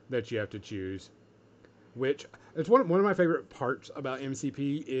that you have to choose. Which it's one of my favorite parts about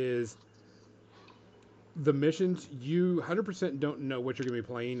MCP is the missions. You 100% don't know what you're going to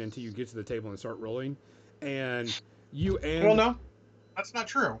be playing until you get to the table and start rolling, well, no, that's not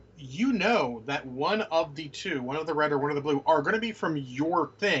true. You know that one of the two, one of the red or one of the blue, are going to be from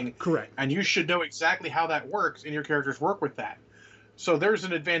your thing. Correct. And you should know exactly how that works, and your characters work with that. So there's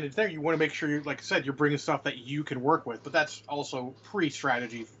an advantage there. You want to make sure, like I said, you're bringing stuff that you can work with. But that's also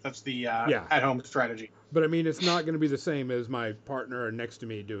pre-strategy. That's the at-home strategy. But, I mean, it's not going to be the same as my partner next to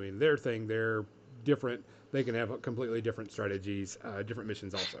me doing their thing. They're different. They can have completely different strategies, different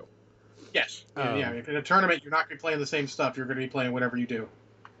missions also. Yes. In a tournament, you're not going to be playing the same stuff. You're going to be playing whatever you do.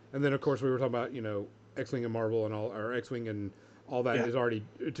 And then, of course, we were talking about, X-Wing and Marvel and all, or X-Wing and all that is already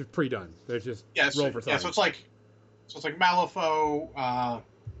pre-done. There's just roll for size. Yeah, so it's like Malifaux,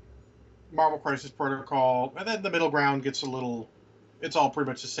 Marvel Crisis Protocol, and then the middle ground gets a little. It's all pretty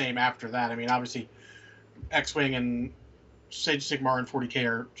much the same after that. I mean, obviously, X-Wing and Sage Sigmar and 40K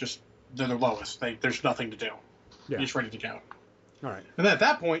are just they're the lowest. There's nothing to do. Yeah. You're just ready to go. All right. And then at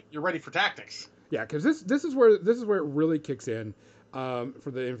that point, you're ready for tactics. Yeah, because this is where it really kicks in for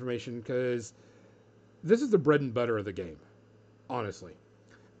the information because this is the bread and butter of the game, honestly.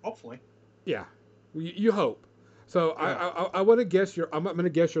 Hopefully. Yeah, you hope. So yeah. I want to guess I'm going to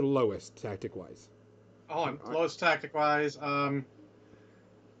guess your lowest tactic wise. Hold on, lowest tactic wise. Ooh.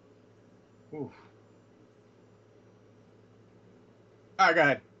 All right, go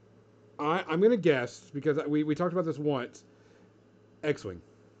ahead. I'm going to guess because we talked about this once. X-Wing.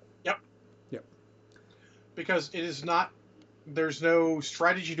 Yep. Because it is not. There's no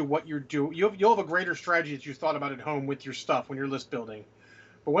strategy to what you're doing. You'll have a greater strategy that you thought about at home with your stuff when you're list building,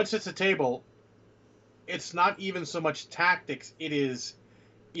 but once it's a table, it's not even so much tactics. It is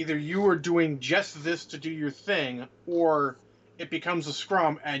either you are doing just this to do your thing, or it becomes a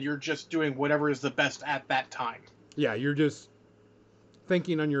scrum and you're just doing whatever is the best at that time. Yeah, you're just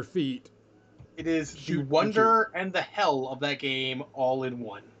thinking on your feet. It is the Shoot and wonder and the hell of that game all in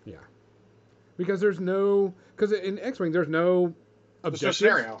one. Yeah, because because in X-wing there's no There's no objectives,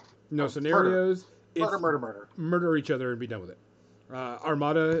 scenario. no Murder. scenarios. Murder, It's murder, murder. murder each other and be done with it.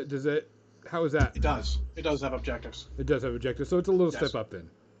 Armada, does it? How is that? It does. It does have objectives. It does have objectives, so it's a little Yes. step up then.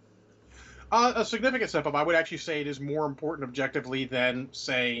 A significant step up. I would actually say it is more important objectively than,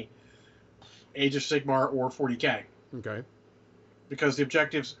 say, Age of Sigmar or 40K. Okay. Because the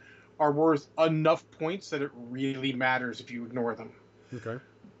objectives are worth enough points that it really matters if you ignore them. Okay.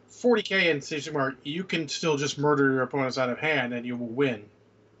 40K and Age of Sigmar, you can still just murder your opponents out of hand and you will win.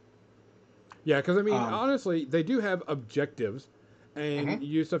 Yeah, because I mean, honestly, they do have objectives, and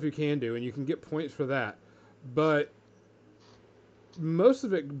you do stuff you can do, and you can get points for that. But most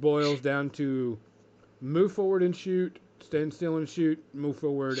of it boils down to move forward and shoot, stand still and shoot, move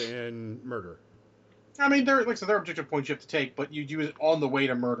forward and murder. I mean, like I said, there are objective points you have to take, but you do it on the way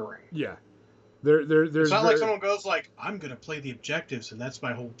to murdering. Yeah. There's it's not like someone goes like, "I'm going to play the objectives, and that's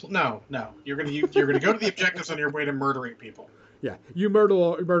my whole." No. You're going to go to the objectives on your way to murdering people. Yeah, you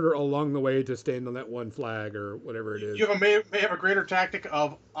murder along the way to stand on that one flag or whatever it is. You may have a greater tactic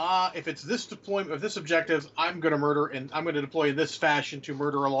of, if it's this deployment of this objectives, I'm going to murder, and I'm going to deploy in this fashion to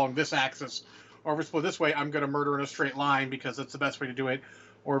murder along this axis. Or if it's put this way, I'm going to murder in a straight line because that's the best way to do it.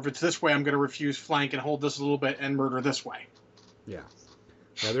 Or if it's this way, I'm going to refuse flank and hold this a little bit and murder this way. Yeah.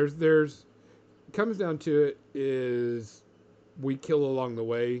 Yeah, there's comes down to it is we kill along the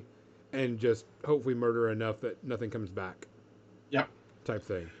way and just hopefully murder enough that nothing comes back. Yep. Type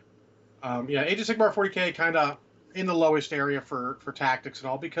thing. Age of Sigmar 40K kind of in the lowest area for tactics and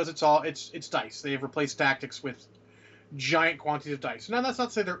all because it's dice. They have replaced tactics with giant quantities of dice. Now that's not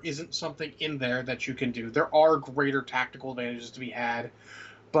to say there isn't something in there that you can do. There are greater tactical advantages to be had,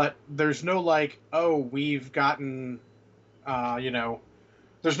 but there's no like, oh, we've gotten,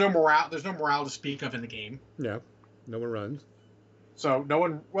 there's no morale to speak of in the game. Yeah, no one runs. So no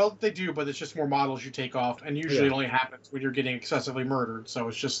one, well, they do, but it's just more models you take off, and usually it only happens when you're getting excessively murdered. So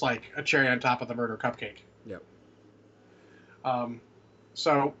it's just like a cherry on top of the murder cupcake. Yep.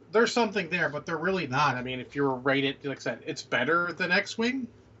 So there's something there, but they're really not. I mean, if you were rated, like I said, it's better than X-Wing,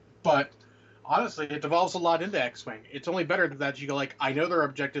 but honestly, it devolves a lot into X-Wing. It's only better that you go like, I know their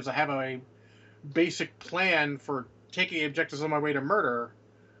objectives. I have a basic plan for taking objectives on my way to murder.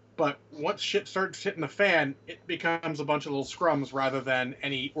 But once shit starts hitting the fan, it becomes a bunch of little scrums rather than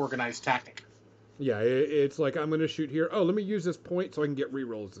any organized tactic. Yeah, it's like, I'm going to shoot here. Oh, let me use this point so I can get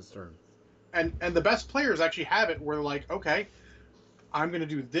rerolls this turn. And the best players actually have it where they're like, okay, I'm going to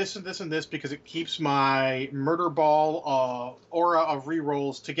do this and this and this because it keeps my murder ball aura of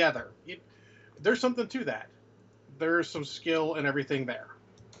rerolls together. There's something to that. There's some skill and everything there.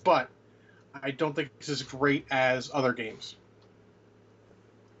 But I don't think it's as great as other games.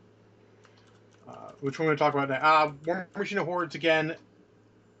 Which we're going to talk about now. War Machine of Hordes, again,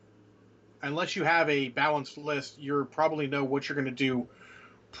 unless you have a balanced list, you probably know what you're going to do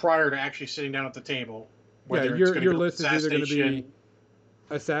prior to actually sitting down at the table. Yeah, your list is either going to be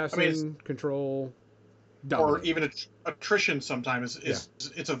assassin, control, dominate. Or even attrition sometimes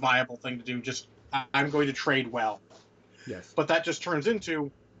it's a viable thing to do. Just, I'm going to trade well. Yes. But that just turns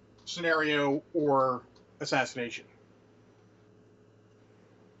into scenario or assassination.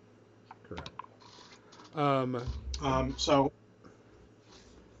 Correct. So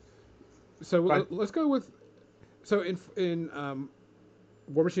let's go with in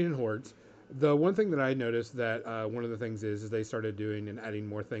War Machine and Hordes. The one thing that I noticed that one of the things is they started doing and adding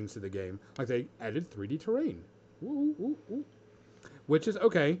more things to the game. Like they added 3D terrain, which is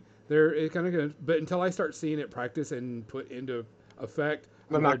okay. It's kind of good, but until I start seeing it practice and put into effect,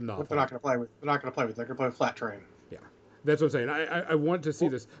 they're not going to play with. They're not going to play with. They're going to play with flat terrain. Yeah. That's what I'm saying. I want to see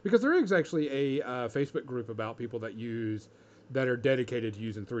this because there is actually a Facebook group about people that are dedicated to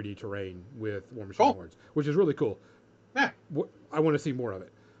using 3D terrain with War Machine Hordes, which is really cool. Yeah, I want to see more of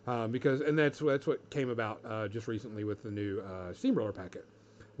it because that's what came about just recently with the new Steamroller packet.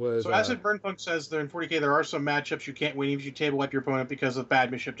 So Acid Burnpunk says that in 40K there are some matchups you can't win even if you table wipe your opponent because of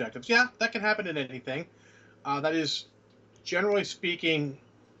bad mission objectives. Yeah, that can happen in anything. That is, generally speaking.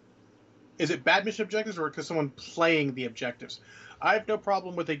 Is it bad mission objectives or because someone playing the objectives? I have no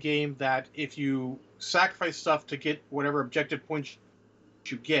problem with a game that if you sacrifice stuff to get whatever objective points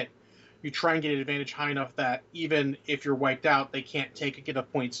you get, you try and get an advantage high enough that even if you're wiped out, they can't get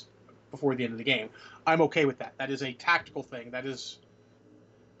enough points before the end of the game. I'm okay with that. That is a tactical thing. That is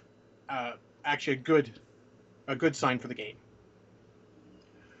actually a good sign for the game.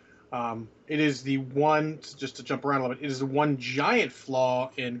 It is the one, just to jump around a little bit, it is the one giant flaw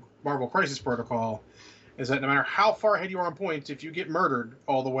in Marvel Crisis Protocol, is that no matter how far ahead you are on points, if you get murdered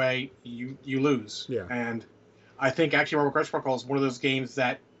all the way, you lose. Yeah. And I think actually Marvel Crisis Protocol is one of those games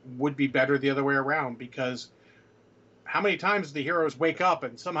that would be better the other way around, because how many times do the heroes wake up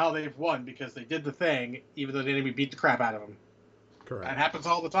and somehow they've won because they did the thing, even though the enemy beat the crap out of them? Correct. That happens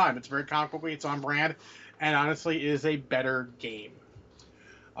all the time. It's very comic book-y, it's on brand, and honestly, it is a better game.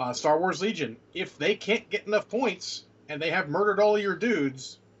 Star Wars Legion, if they can't get enough points and they have murdered all of your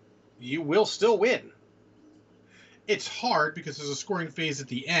dudes, you will still win. It's hard because there's a scoring phase at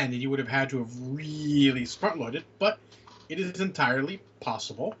the end, and you would have had to have really front-loaded, but it is entirely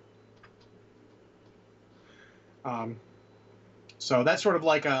possible. So that's sort of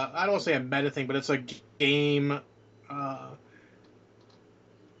like a, I don't want to say a meta thing, but it's a game...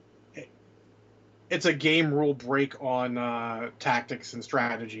 it's a game rule break on tactics and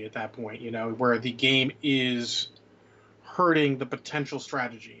strategy at that point, where the game is hurting the potential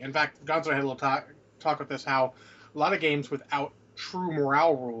strategy. In fact, Gonzo had a little talk with this, how a lot of games without true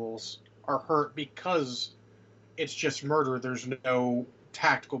morale rules are hurt because it's just murder. There's no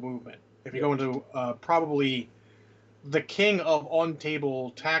tactical movement. If you go into probably the king of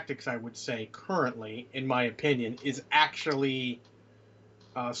on-table tactics, I would say currently, in my opinion, is actually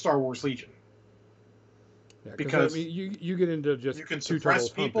Star Wars Legion. Yeah, because I mean, you get into just you can two suppress turtles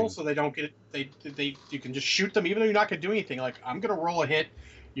people humping. so they don't get they you can just shoot them even though you're not going to do anything. Like, I'm going to roll a hit,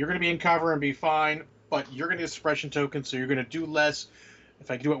 you're going to be in cover and be fine, but you're going to get suppression tokens, so you're going to do less. If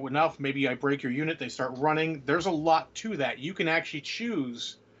I do it enough, maybe I break your unit, they start running. There's a lot to that. You can actually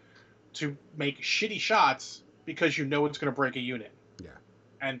choose to make shitty shots because you know it's going to break a unit. Yeah.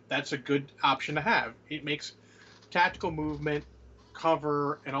 And that's a good option to have. It makes tactical movement,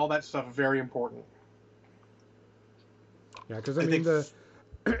 cover, and all that stuff very important. Yeah, because I mean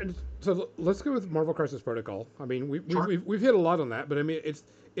so let's go with Marvel Crisis Protocol. I mean, we've hit a lot on that, but I mean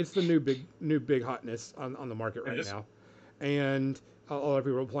it's the new big hotness on the market right now, and a lot of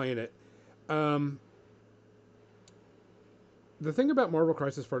people are playing it. The thing about Marvel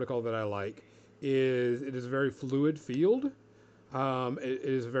Crisis Protocol that I like is it is a very fluid field. It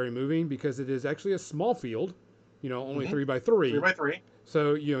is very moving because it is actually a small field, only 3x3. 3x3.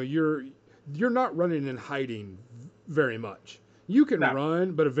 So you're not running and hiding very much. You can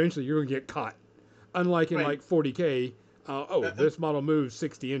run, but eventually you're going to get caught. Unlike in like 40K, this model moves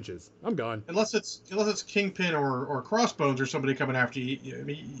 60 inches. I'm gone. Unless it's Kingpin or Crossbones or somebody coming after you,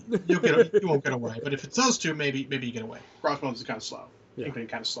 you won't get away. But if it's those two, maybe you get away. Crossbones is kind of slow. Yeah. Kingpin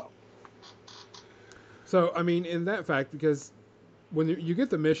kind of slow. So I mean, in that fact, because when you get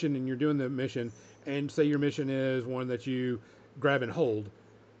the mission and you're doing the mission, and say your mission is one that you grab and hold,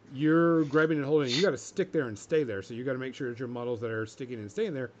 you're grabbing and holding. You got to stick there and stay there. So you got to make sure that your models that are sticking and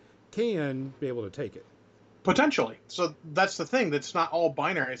staying there can be able to take it. Potentially. So that's the thing. That's not all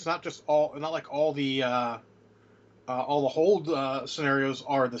binary. It's not just not like all the hold scenarios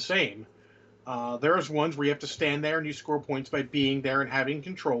are the same. There's ones where you have to stand there and you score points by being there and having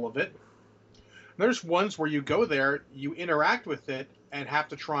control of it. There's ones where you go there, you interact with it, and have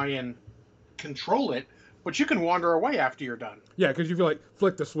to try and control it, but you can wander away after you're done. Yeah, because you feel like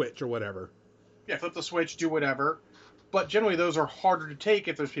flick the switch or whatever. Yeah, flip the switch, do whatever. But generally those are harder to take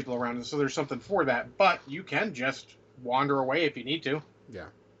if there's people around, and so there's something for that. But you can just wander away if you need to. Yeah.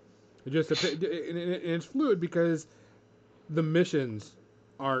 It just and it's fluid because the missions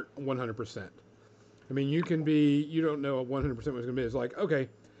aren't 100%. I mean, you don't know 100% what it's going to be. It's like, okay,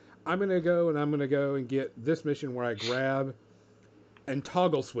 I'm going to go and get this mission where I grab and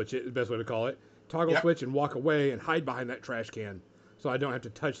toggle switch it, is the best way to call it. Switch and walk away and hide behind that trash can so I don't have to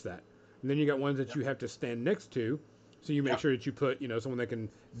touch that. And then you got ones that you have to stand next to, so you make sure that you put, someone that can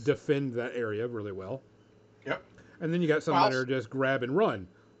defend that area really well. Yep. And then you got some that are just grab and run,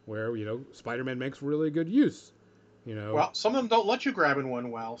 where, Spider-Man makes really good use. Well, some of them don't let you grab and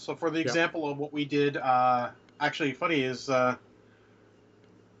run well. So for the example of what we did, actually funny is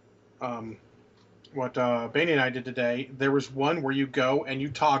what Bainey and I did today. There was one where you go and you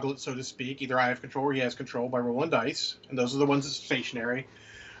toggle it, so to speak. Either I have control or he has control by rolling dice, and those are the ones that's stationary.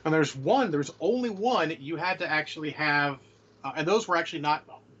 And there's only one you had to actually have, and those were actually not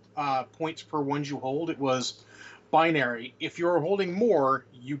points per ones you hold. It was binary. If you're holding more,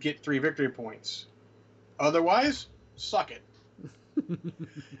 you get 3 victory points. Otherwise, suck it.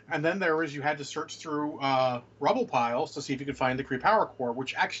 And then you had to search through rubble piles to see if you could find the Kree Power Core,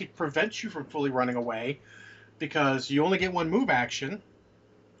 which actually prevents you from fully running away because you only get one move action,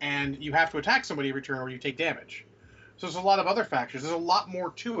 and you have to attack somebody every turn or you take damage. So there's a lot of other factors. There's a lot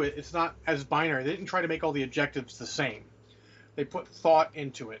more to it. It's not as binary. They didn't try to make all the objectives the same. They put thought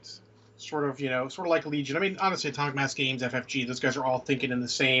into it. Sort of like Legion. I mean, honestly, Atomic Mass Games, FFG, those guys are all thinking in the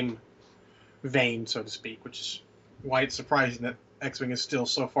same vein, so to speak, which is why it's surprising that X-Wing is still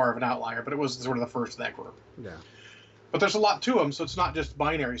so far of an outlier, but it was sort of the first of that group. Yeah. But there's a lot to them, so it's not just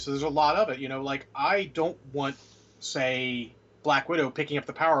binary. So there's a lot of it. You know, like I don't want, say, Black Widow picking up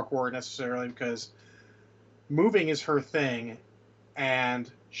the power core necessarily because moving is her thing,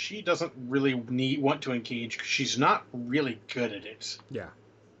 and she doesn't really want to engage because she's not really good at it. Yeah.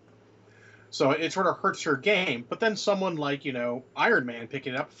 So it sort of hurts her game. But then someone like, Iron Man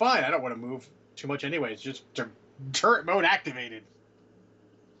picking it up, fine, I don't want to move too much anyways, just turret mode activated.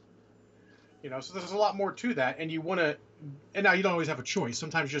 So there's a lot more to that, and you want to, and now you don't always have a choice.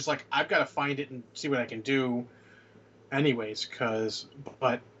 Sometimes you're just like, I've got to find it and see what I can do anyways,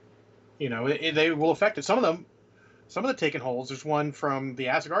 but they will affect it. Some of the taken holds, there's one from the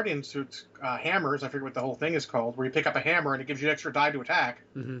Asgardians, hammers, I forget what the whole thing is called, where you pick up a hammer and it gives you an extra die to attack.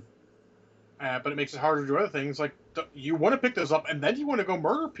 Mm-hmm. But it makes it harder to do other things. Like, you want to pick those up, and then you want to go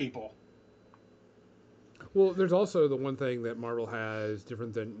murder people. Well, there's also the one thing that Marvel has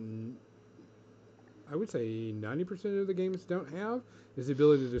different than, I would say 90% of the games don't have, is the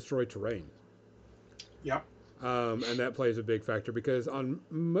ability to destroy terrain. Yep. And that plays a big factor because on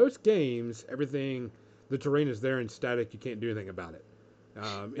most games, the terrain is there and static. You can't do anything about it.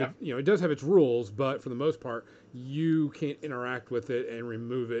 Yep. It does have its rules, but for the most part, you can't interact with it and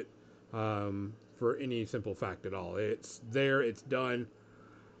remove it for any simple fact at all. It's there, it's done.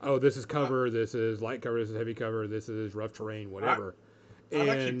 Oh, this is cover, this is light cover, this is heavy cover, this is rough terrain, whatever. I'm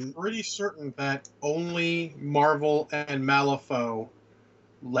actually pretty certain that only Marvel and Malifaux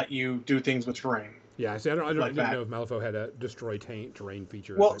let you do things with terrain. Yeah, see, I didn't know if Malifaux had a destroy terrain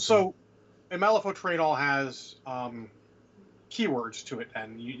feature. Well, so, and Malifaux terrain all has keywords to it,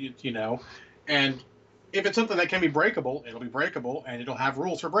 and and if it's something that can be breakable, it'll be breakable, and it'll have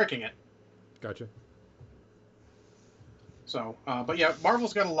rules for breaking it. Gotcha. So, but yeah,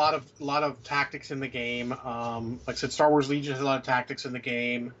 Marvel's got a lot of tactics in the game. Like I said, Star Wars Legion has a lot of tactics in the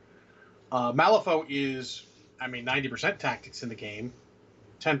game. Malifaux is, 90% tactics in the game,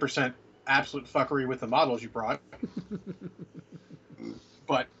 10% absolute fuckery with the models you brought.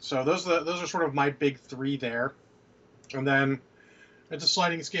 But so those are sort of my big three there, and then it's a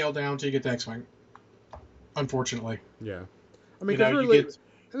sliding scale down till you get to X-Wing. Unfortunately. Yeah. You get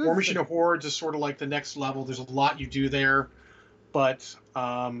War Machine of Hordes is sort of like the next level. There's a lot you do there, but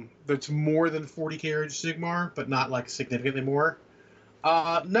that's more than 40k Age of Sigmar, but not like significantly more.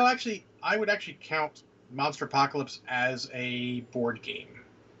 No, actually, I would actually count Monster Apocalypse as a board game.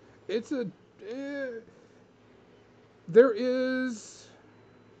 There is.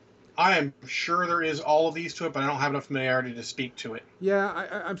 I am sure there is all of these to it, but I don't have enough familiarity to speak to it. Yeah,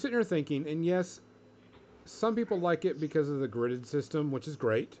 I'm sitting here thinking, and yes, some people like it because of the gridded system, which is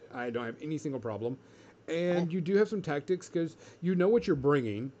great. I don't have any single problem. And you do have some tactics because you know what you're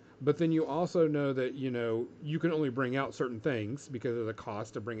bringing, but then you also know that, you can only bring out certain things because of the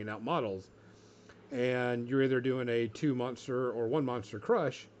cost of bringing out models. And you're either doing a 2-monster or 1-monster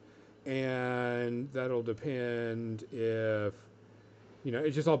crush, and that'll depend if,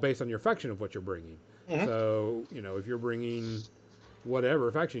 it's just all based on your faction of what you're bringing. Mm-hmm. So, if you're bringing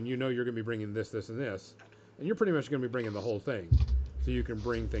whatever faction, you're going to be bringing this, this, and this. And you're pretty much going to be bringing the whole thing. So you can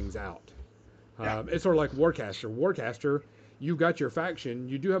bring things out. Yeah. It's sort of like Warcaster. Warcaster, you've got your faction.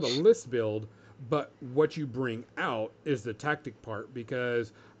 You do have a list build, but what you bring out is the tactic part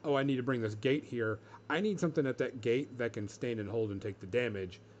because, I need to bring this gate here. I need something at that gate that can stand and hold and take the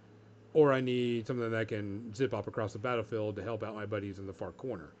damage. Or I need something that can zip up across the battlefield to help out my buddies in the far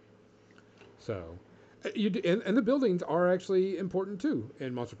corner. So, and the buildings are actually important too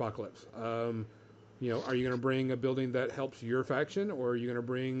in Monster Apocalypse. Are you going to bring a building that helps your faction, or are you going to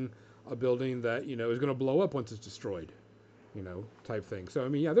bring a building that is going to blow up once it's destroyed, type thing. So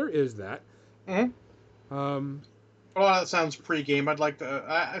there is that. Mm-hmm. Well, that sounds pre-game. I'd like to.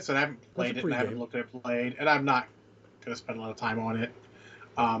 I said I haven't played it and I haven't looked at it played, and I'm not going to spend a lot of time on it.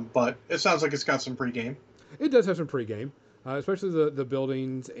 But it sounds like it's got some pre-game. It does have some pre-game, especially the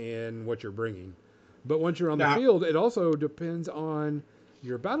buildings and what you're bringing. But once you're on the field, it also depends on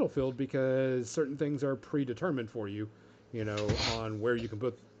your battlefield because certain things are predetermined for you, on where you can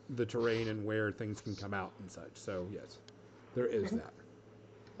put the terrain and where things can come out and such. So, yes, there is that.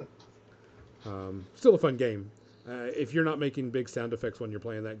 Still a fun game. If you're not making big sound effects when you're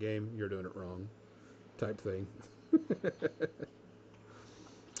playing that game, you're doing it wrong, type thing.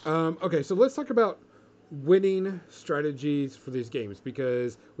 Okay, so let's talk about winning strategies for these games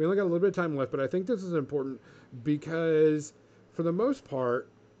because we only got a little bit of time left, but I think this is important because for the most part,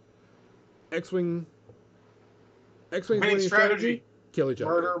 X-Wing winning strategy, kill each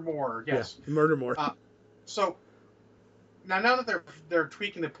other. Murder more, yes. Yeah, murder more. So now that they're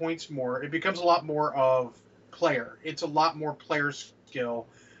tweaking the points more, it becomes a lot more of player. It's a lot more player skill,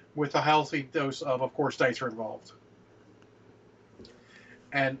 with a healthy dose of course, dice are involved.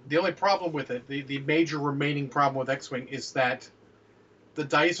 And the only problem with it, the major remaining problem with X-Wing is that the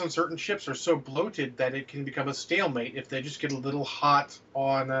dice on certain ships are so bloated that it can become a stalemate if they just get a little hot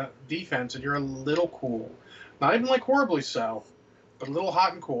on defense and you're a little cool. Not even like horribly so, but a little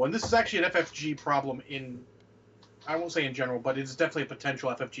hot and cool. And this is actually an FFG problem in, I won't say in general, but it's definitely a potential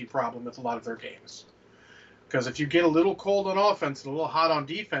FFG problem with a lot of their games. Because if you get a little cold on offense and a little hot on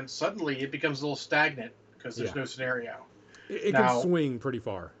defense, suddenly it becomes a little stagnant because there's no scenario. It can swing pretty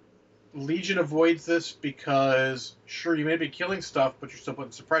far. Legion avoids this because, sure, you may be killing stuff, but you're still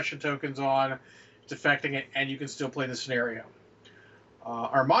putting suppression tokens on, it's affecting it, and you can still play the scenario.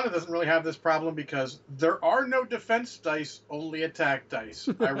 Armada doesn't really have this problem because there are no defense dice, only attack dice.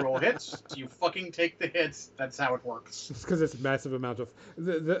 I roll hits, you fucking take the hits. That's how it works. It's because it's a massive amount of...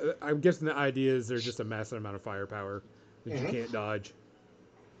 I'm guessing the idea is there's just a massive amount of firepower that you can't dodge.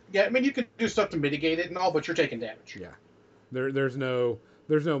 Yeah, I mean, you can do stuff to mitigate it and all, but you're taking damage. Yeah. There's no...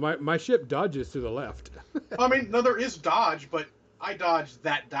 My ship dodges to the left. I mean, no, there is dodge, but I dodge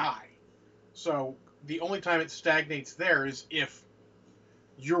that die. So the only time it stagnates there is if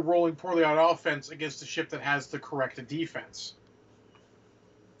you're rolling poorly on offense against a ship that has the correct defense.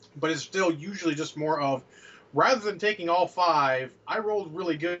 But it's still usually just more of, rather than taking all 5, I rolled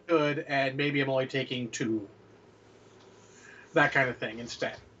really good, and maybe I'm only taking 2. That kind of thing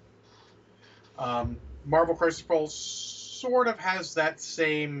instead. Marvel Crisis Protocol sort of has that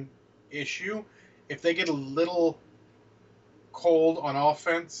same issue. If they get a little cold on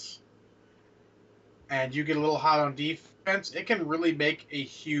offense and you get a little hot on defense, it can really make a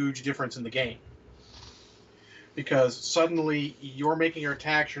huge difference in the game. Because suddenly you're making your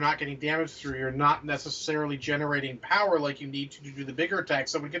attacks, you're not getting damage through, you're not necessarily generating power like you need to do the bigger attacks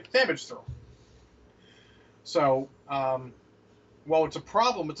so we get the damage through. So, while it's a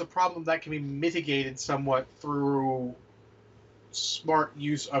problem that can be mitigated somewhat through smart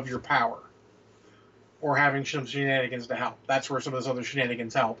use of your power, or having some shenanigans to help. That's where some of those other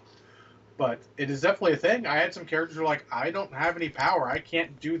shenanigans help. But it is definitely a thing. I had some characters who were like, I don't have any power. I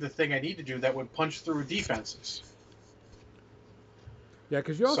can't do the thing I need to do that would punch through defenses. Yeah,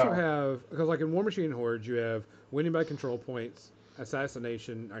 because you also have... Because like in War Machine Hordes, you have winning by control points,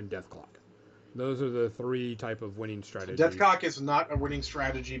 assassination, and death clock. Those are the 3 type of winning strategies. Death clock is not a winning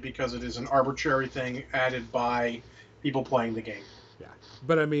strategy because it is an arbitrary thing added by people playing the game. Yeah,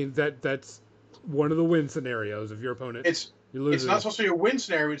 but I mean that's one of the win scenarios of your opponent. It's not supposed to be a win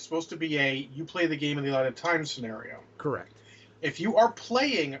scenario. It's supposed to be a you play the game in the allotted time scenario. Correct. If you are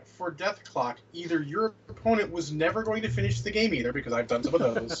playing for death clock, either your opponent was never going to finish the game either, because I've done some of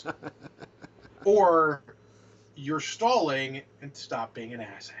those, or you're stalling and stop being an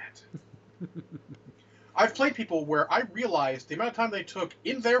asshat. I've played people where I realized the amount of time they took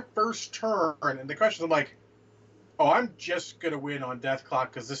in their first turn, and the question is like, oh, I'm just going to win on death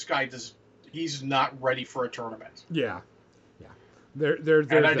clock because this guy he's not ready for a tournament. Yeah. There's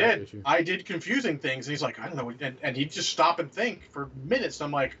and that issue. I did confusing things, and he's like, I don't know, and he'd just stop and think for minutes. And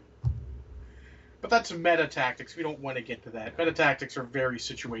I'm like, but that's meta tactics. We don't want to get to that. Meta tactics are very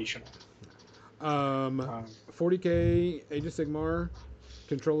situational. 40K Age of Sigmar,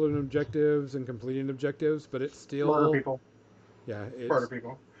 controlling objectives and completing objectives, but it's still murder people. Yeah, murder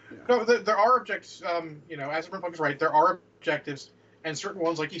people. Yeah. No, there are objectives. As Punk is right, there are objectives. And certain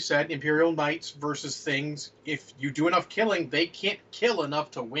ones, like you said, Imperial Knights versus things, if you do enough killing, they can't kill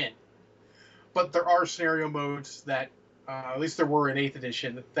enough to win. But there are scenario modes that, at least there were in 8th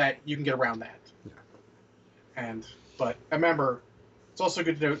edition, that you can get around that. Yeah. But remember, it's also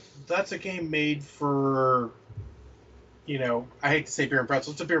good to note, that's a game made for, I hate to say Beer and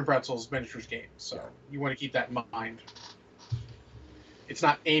Pretzels, it's a Beer and Pretzels miniatures game, so you want to keep that in mind. It's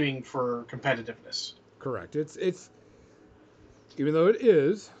not aiming for competitiveness. Correct. It's even though it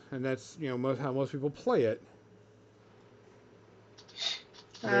is, and that's how most people play it.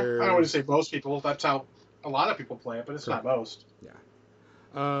 I don't want to say most people. That's how a lot of people play it, but it's not most.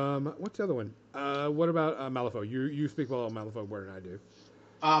 Yeah. What's the other one? What about Malifaux? You speak well on Malifaux more than I do.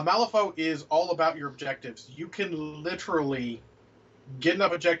 Malifaux is all about your objectives. You can literally get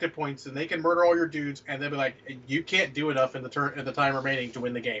enough objective points, and they can murder all your dudes, and they'll be like, "You can't do enough in the time remaining to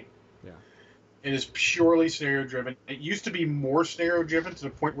win the game." Yeah. It is purely scenario driven. It used to be more scenario driven to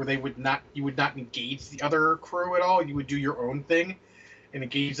the point where you would not engage the other crew at all. You would do your own thing and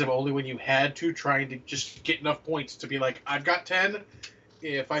engage them only when you had to, trying to just get enough points to be like, I've got 10.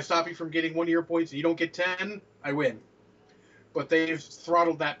 If I stop you from getting one of your points and you don't get 10, I win. But they've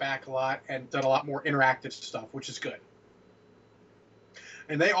throttled that back a lot and done a lot more interactive stuff, which is good.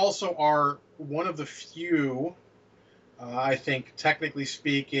 And they also are one of the few, I think, technically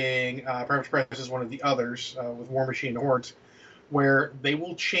speaking, Private Express is one of the others with War Machine and Hordes, where they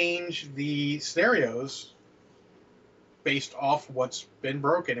will change the scenarios based off what's been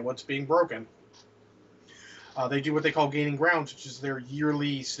broken and what's being broken. They do what they call Gaining Grounds, which is their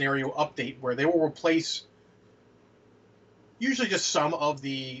yearly scenario update, where they will replace usually just some of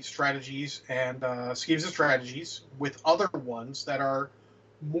the strategies and schemes and strategies with other ones that are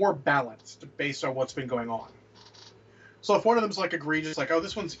more balanced based on what's been going on. So if one of them's like egregious, like, oh,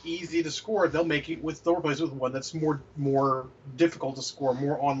 this one's easy to score, they'll replace it with one that's more difficult to score,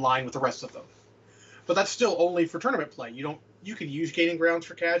 more online with the rest of them. But that's still only for tournament play. You can use Gaining Grounds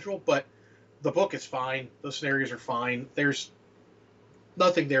for casual, but the book is fine. Those scenarios are fine. There's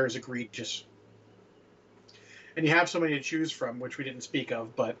nothing there is egregious. And you have so many to choose from, which we didn't speak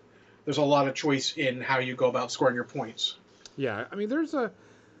of, but there's a lot of choice in how you go about scoring your points. Yeah, I mean, there's a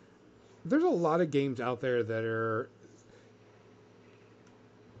lot of games out there that are,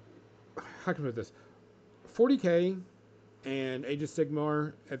 how can I put this? 40K and Age of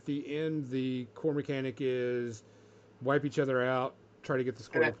Sigmar, at the end, the core mechanic is wipe each other out, try to get the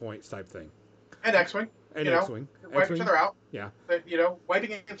score points type thing. And X-Wing. And X-Wing. Wipe each other out. Yeah. But,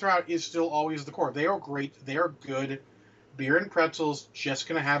 wiping each other out is still always the core. They are great. They are good. Beer and Pretzels, just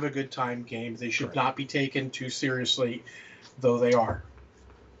going to have a good time game. They should not be taken too seriously, though they are.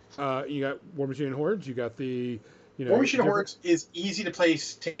 You got War Machine and Hordes. You got the... War Machine and Hordes is easy to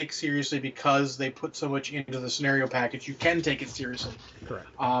take seriously because they put so much into the scenario package. You can take it seriously. Correct.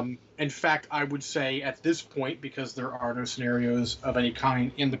 In fact, I would say at this point, because there are no scenarios of any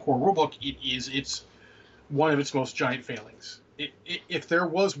kind in the core rulebook, it's one of its most giant failings. If there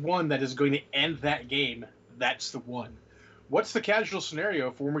was one that is going to end that game, that's the one. What's the casual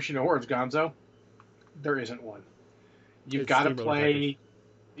scenario for War Machine and Hordes, Gonzo? There isn't one. You've got to play,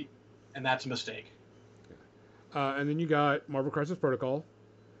 and that's a mistake. And then you got Marvel Crisis Protocol,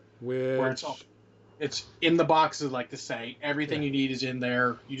 where it's in the box, as I like to say. Everything you need is in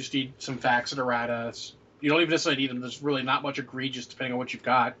there. You just need some facts and errata. You don't even necessarily need them. There's really not much egregious depending on what you've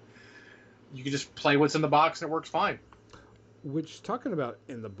got. You can just play what's in the box and it works fine. Which, talking about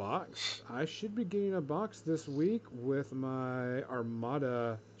in the box, I should be getting a box this week with my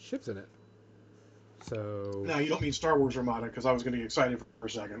Armada ships in it. So... No, you don't mean Star Wars Armada, because I was going to get excited for a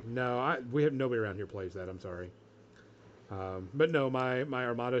second. No, we have nobody around here plays that. I'm sorry. But no, my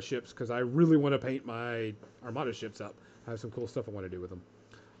Armada ships, because I really want to paint my Armada ships up. I have some cool stuff I want to do with them.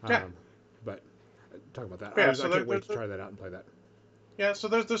 But talk about that. I can't wait to try that out and play that. Yeah, so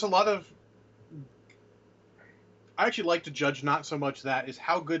there's a lot of... I actually like to judge not so much that is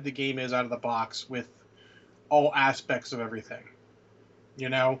how good the game is out of the box with all aspects of everything.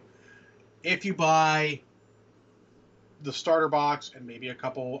 If you buy the starter box and maybe a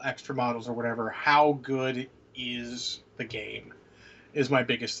couple extra models or whatever, how good is the game is my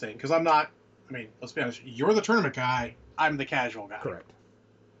biggest thing. Because let's be honest, you're the tournament guy, I'm the casual guy. Correct.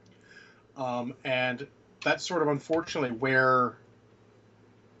 And that's sort of unfortunately where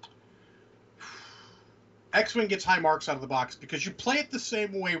X-Wing gets high marks out of the box, because you play it the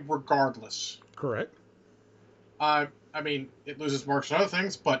same way regardless. Correct. It loses marks on other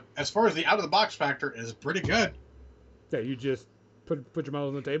things, but as far as the out-of-the-box factor, is pretty good. Yeah, you just put your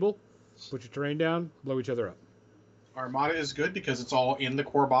models on the table, put your terrain down, blow each other up. Armada is good because it's all in the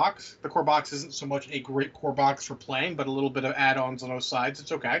core box. The core box isn't so much a great core box for playing, but a little bit of add-ons on those sides.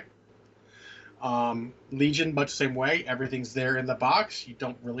 It's okay. Legion, much the same way. Everything's there in the box. You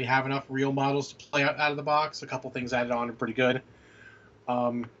don't really have enough real models to play out of the box. A couple things added on are pretty good.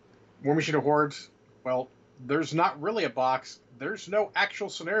 War Machine and Hordes, well, there's not really a box. There's no actual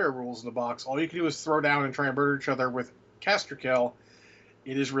scenario rules in the box. All you can do is throw down and try and murder each other with caster kill.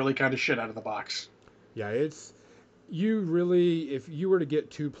 It is really kind of shit out of the box. Yeah, if you were to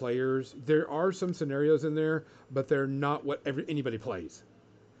get 2 players, there are some scenarios in there, but they're not what anybody plays.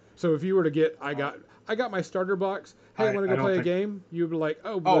 So if you were to get, I got my starter box. Hey, I want to go play a game. You'd be like,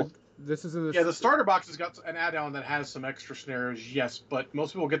 this is in this. Yeah, the starter box has got an add-on that has some extra scenarios. Yes, but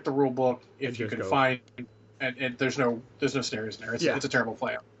most people get the rule book if you can find, and there's no scenarios in there. It's a terrible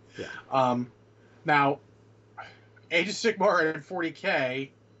playout. Yeah. Now, Age of Sigmar and 40K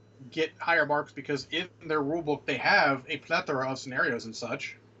get higher marks because in their rulebook they have a plethora of scenarios and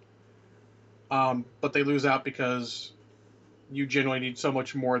such. But they lose out because you generally need so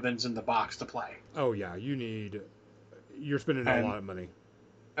much more than's in the box to play. Oh yeah, you're spending a lot of money.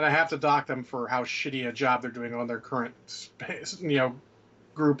 And I have to dock them for how shitty a job they're doing on their current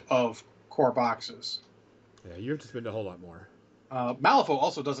group of core boxes. Yeah, you have to spend a whole lot more. Malifaux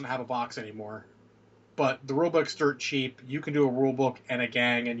also doesn't have a box anymore. but the rulebook's dirt cheap. You can do a rulebook and a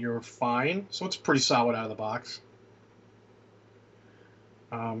gang, and you're fine. So it's pretty solid out of the box.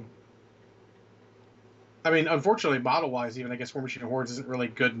 I mean, unfortunately, model-wise, even I guess War Machine Hordes isn't really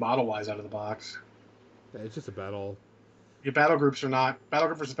good model-wise out of the box. Yeah, it's just a battle. Your battle groups are not battle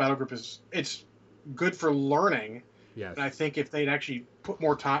group versus battle group it's good for learning. Yes. And I think if they'd actually put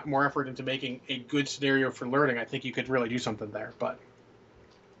more time, more effort into making a good scenario for learning, I think you could really do something there. But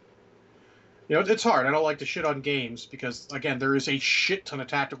it's hard. I don't like to shit on games because, again, there is a shit ton of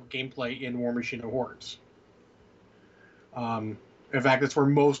tactical gameplay in War Machine Hordes. In fact, that's where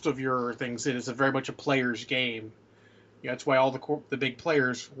most of your things is. It's very much a player's game. That's why all the big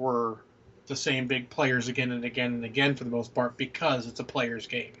players were the same big players again and again and again for the most part, because it's a player's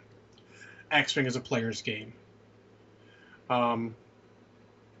game. X-Wing is a player's game.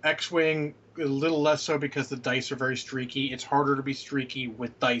 X-Wing, a little less so because the dice are very streaky. It's harder to be streaky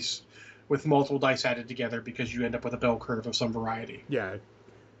with dice, with multiple dice added together, because you end up with a bell curve of some variety. Yeah.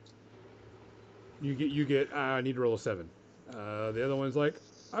 You get. I need to roll a 7. The other one's like,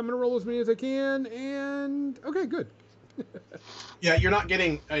 I'm gonna roll as many as I can, and okay, good. Yeah, you're not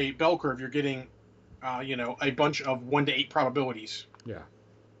getting a bell curve. You're getting, a bunch of 1 to 8 probabilities. Yeah.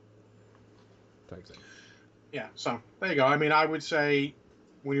 Type thing. Yeah, so there you go. I mean, I would say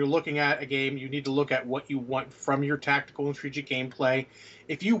when you're looking at a game, you need to look at what you want from your tactical and strategic gameplay.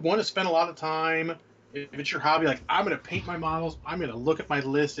 If you want to spend a lot of time, if it's your hobby, like I'm going to paint my models, I'm going to look at my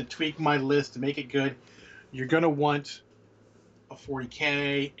list and tweak my list to make it good, you're going to want a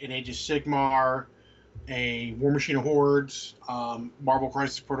 40K, an Age of Sigmar, a War Machine Hordes, Marvel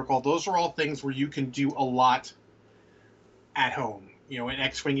Crisis Protocol. Those are all things where you can do a lot at home. An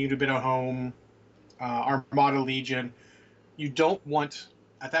X-Wing, you do a bit at home. Armada Legion. You don't want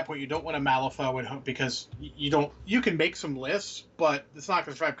a Malifaux at home, because you can make some lists, but it's not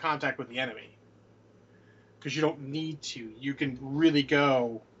going to drive contact with the enemy, because you don't need to. You can really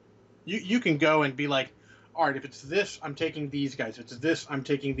go. You can go and be like, all right, if it's this, I'm taking these guys. If it's this, I'm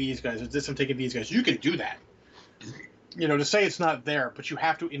taking these guys. If it's this, I'm taking these guys. You can do that. To say it's not there, but you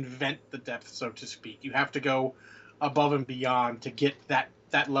have to invent the depth, so to speak. You have to go above and beyond to get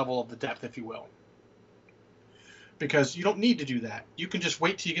that level of the depth, if you will. Because you don't need to do that. You can just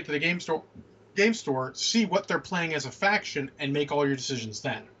wait till you get to the game store, see what they're playing as a faction, and make all your decisions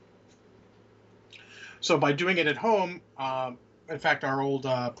then. So by doing it at home, in fact, our old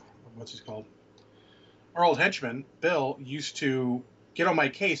our old henchman, Bill, used to get on my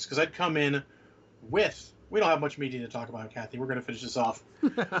case because I'd come in with... We don't have much media to talk about, Kathy. We're going to finish this off.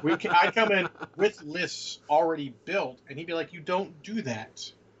 I'd come in with lists already built, and he'd be like, you don't do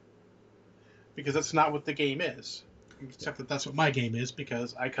that. Because that's not what the game is. Except that that's what my game is,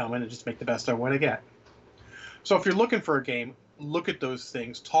 because I come in and just make the best of what I get. So if you're looking for a game, look at those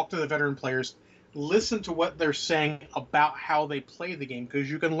things. Talk to the veteran players. Listen to what they're saying about how they play the game, because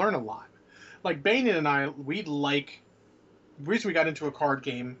you can learn a lot. Like Banin and I, the reason we got into a card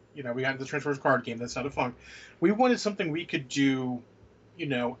game, we got into the Transformers card game, that's not a fun. We wanted something we could do,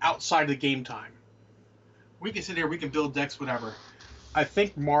 outside of the game time. We can sit here, we can build decks, whatever. I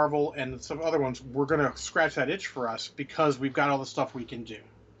think Marvel and some other ones, we're going to scratch that itch for us, because we've got all the stuff we can do.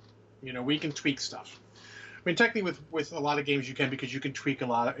 We can tweak stuff. I mean, technically with a lot of games you can, because you can tweak a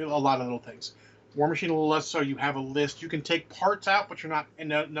lot of little things. War Machine a little less so. You have a list. You can take parts out, but you're not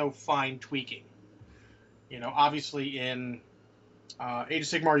no fine tweaking. Obviously in Age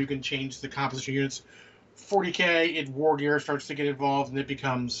of Sigmar, you can change the composition units. 40K, War Gear starts to get involved, and it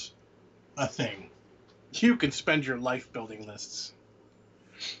becomes a thing. You can spend your life building lists.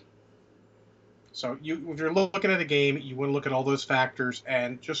 So if you're looking at a game, you want to look at all those factors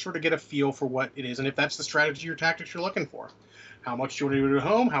and just sort of get a feel for what it is, and if that's the strategy or tactics you're looking for. How much do you want to do at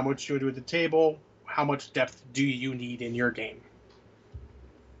home? How much do you want to do at the table? How much depth do you need in your game?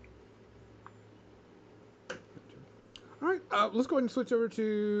 All right, let's go ahead and switch over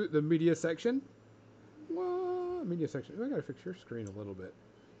to the media section. Media section. I gotta fix your screen a little bit.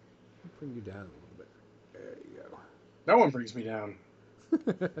 I'll bring you down a little bit. There you go. No one brings me down.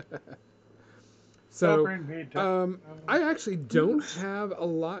 So, I actually don't have a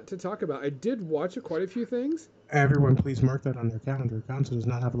lot to talk about. I did watch quite a few things. Everyone, please mark that on their calendar. Council does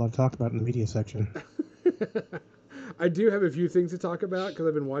not have a lot to talk about in the media section. I do have a few things to talk about because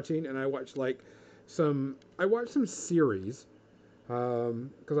I've been watching, and I watched some series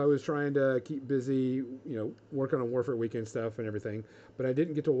because I was trying to keep busy, working on Warfare Weekend stuff and everything. But I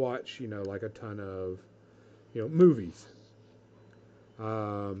didn't get to watch, a ton of, movies.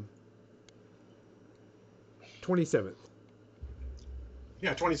 27th.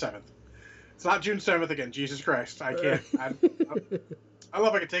 Yeah, 27th. It's not June 7th again. Jesus Christ. I can't. I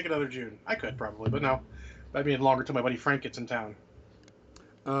love I could take another June. I could probably, but no. That'd be longer till my buddy Frank gets in town.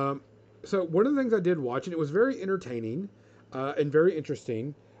 So one of the things I did watch, and it was very entertaining and very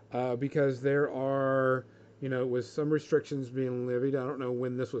interesting because there are, with some restrictions being levied. I don't know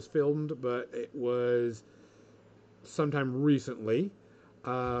when this was filmed, but it was sometime recently.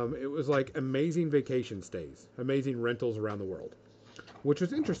 It was like amazing vacation stays, amazing rentals around the world, which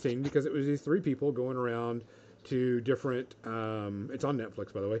was interesting because it was these three people going around to different. It's on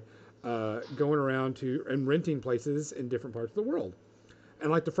Netflix, by the way. Going around to and renting places in different parts of the world. And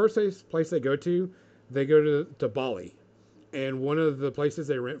like the first place they go to Bali, and one of the places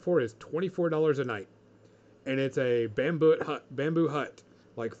they rent for is $24 a night, and it's a bamboo hut,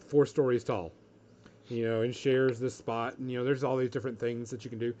 like 4 stories tall, and shares this spot, and there's all these different things that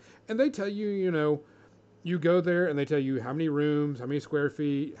you can do, and they tell you, you go there and they tell you how many rooms, how many square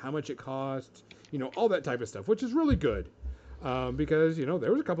feet, how much it costs, all that type of stuff, which is really good, because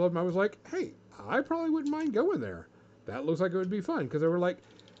there was a couple of them I was like, hey, I probably wouldn't mind going there. That looks like it would be fun because they were like,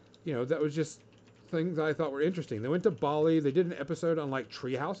 that was just things I thought were interesting. They went to Bali. They did an episode on like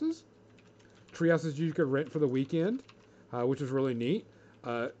tree houses you could rent for the weekend, which was really neat.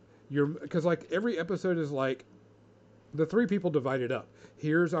 Because like every episode is like the three people divided up.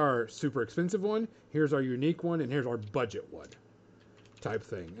 Here's our super expensive one. Here's our unique one, and here's our budget one, type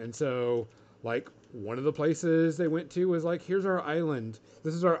thing. And so like one of the places they went to was like, here's our island.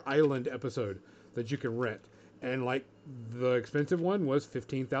 This is our island episode that you can rent. And like the expensive one was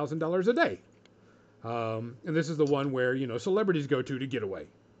 $15,000 a day. And this is the one where, celebrities go to get away,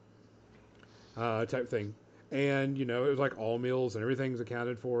 type thing. And, it was like all meals and everything's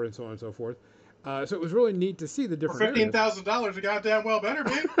accounted for and so on and so forth. So it was really neat to see the different For $15,000, you goddamn well better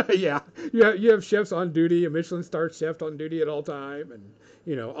be. Yeah. You have chefs on duty, a Michelin star chef on duty at all time,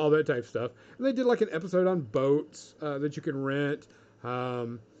 and, all that type of stuff. And they did like an episode on boats that you can rent.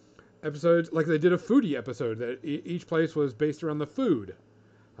 Episodes, like they did a foodie episode that each place was based around the food.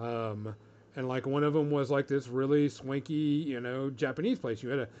 And like one of them was like this really swanky, Japanese place. You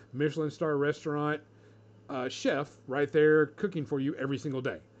had a Michelin star restaurant chef right there cooking for you every single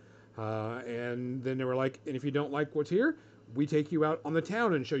day. And then they were like, and if you don't like what's here, we take you out on the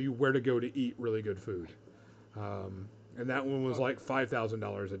town and show you where to go to eat really good food. And that one was like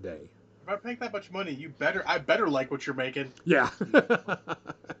 $5,000 a day. If I make that much money, I better like what you're making. Yeah.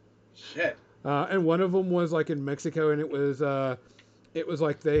 Shit. And one of them was like in Mexico, and it was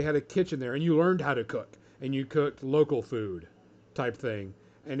like they had a kitchen there, and you learned how to cook, and you cooked local food, type thing,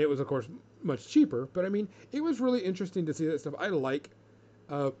 and it was of course much cheaper. But I mean, it was really interesting to see that stuff. I like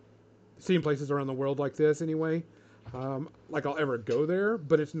seeing places around the world like this anyway. Like I'll ever go there,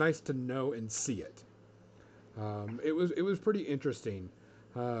 but it's nice to know and see it. It was pretty interesting.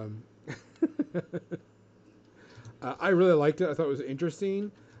 I really liked it. I thought it was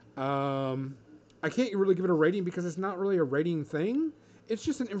interesting. I can't really give it a rating because it's not really a rating thing. It's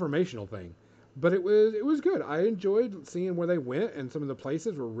just an informational thing. But it was good. I enjoyed seeing where they went, and some of the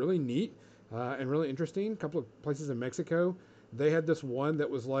places were really neat and really interesting. A couple of places in Mexico. They had this one that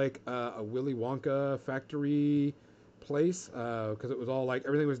was like a Willy Wonka factory place because it was all like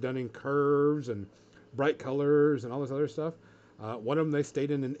everything was done in curves and bright colors and all this other stuff. One of them, they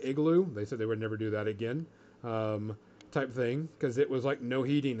stayed in an igloo. They said they would never do that again. Type thing, because it was like no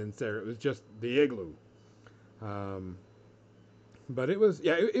heating in there. It was just the igloo. But it was,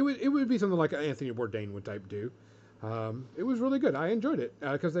 yeah, it would be something like Anthony Bourdain would type do. It was really good. I enjoyed it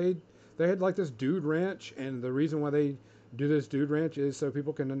because they had like this dude ranch, and the reason why they do this dude ranch is so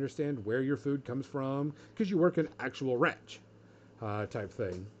people can understand where your food comes from, because you work an actual ranch type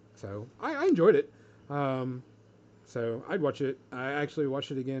thing. So I enjoyed it. So I'd watch it. I actually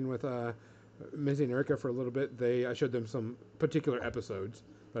watched it again with Missy and Erica for a little bit. I showed them some particular episodes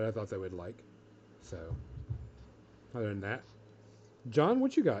that I thought they would like. So, other than that, John,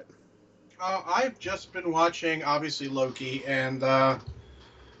 what you got? I've just been watching, obviously, Loki and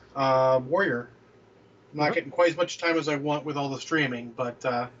Warrior. I'm not getting quite as much time as I want with all the streaming, but,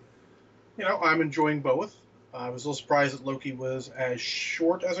 I'm enjoying both. I was a little surprised that Loki was as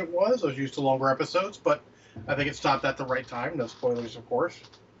short as it was. I was used to longer episodes, but I think it stopped at the right time. No spoilers, of course.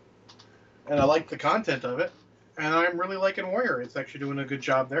 And I like the content of it. And I'm really liking Warrior. It's actually doing a good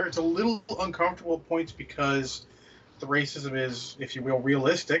job there. It's a little uncomfortable at points because the racism is, if you will,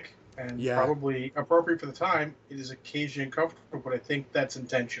 realistic and probably appropriate for the time. It is occasionally uncomfortable, but I think that's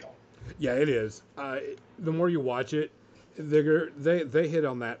intentional. Yeah, it is. The more you watch it, they hit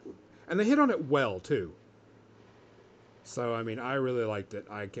on that. And they hit on it well, too. So, I mean, I really liked it.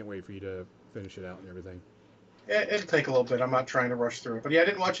 I can't wait for you to finish it out and everything. It'll take a little bit. I'm not trying to rush through it. But yeah, I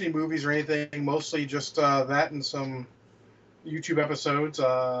didn't watch any movies or anything. Mostly just that and some YouTube episodes.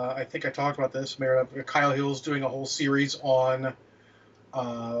 I think I talked about this. Kyle Hill's doing a whole series on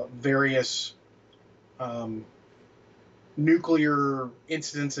various um, nuclear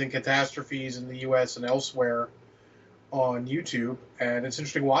incidents and catastrophes in the U.S. and elsewhere on YouTube, and it's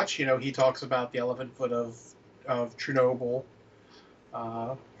interesting to watch. You know, he talks about the elephant foot of Chernobyl,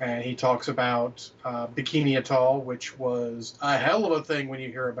 and he talks about Bikini Atoll, which was a hell of a thing when you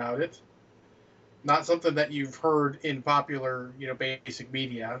hear about it. Not something that you've heard in popular, basic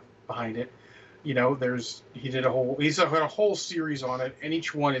media behind it. You know, he's had a whole series on it, and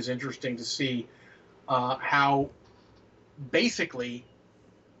each one is interesting to see how basically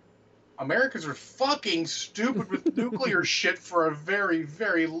Americans are fucking stupid with nuclear shit for a very,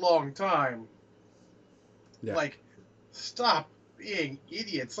 very long time. Yeah. Like, stop being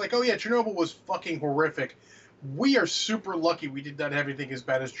idiots. Like, oh yeah, Chernobyl was fucking horrific. We are super lucky we did not have anything as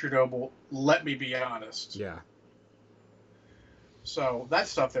bad as Chernobyl. Let me be honest. Yeah. So that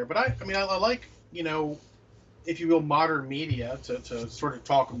stuff there. But I like, if you will, modern media to sort of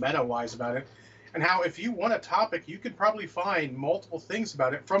talk meta-wise about it. And how if you want a topic, you could probably find multiple things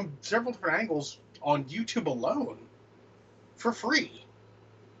about it from several different angles on YouTube alone for free.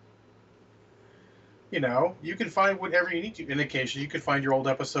 You know, you can find whatever you need to. In occasion, you could find your old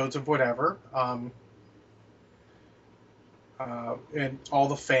episodes of whatever. And all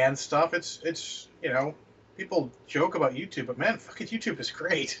the fan stuff. It's people joke about YouTube, but man, fucking YouTube is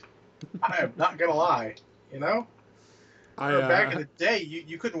great. I am not gonna lie, back in the day,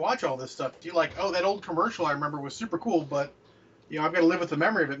 you couldn't watch all this stuff. You like, oh, that old commercial I remember was super cool, but I've got to live with the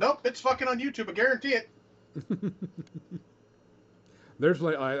memory of it. Nope, it's fucking on YouTube. I guarantee it. There's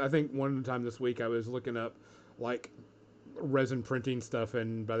like I think one time this week I was looking up like resin printing stuff,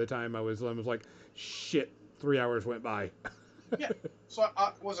 and by the time I was like, shit, 3 hours went by. Yeah. So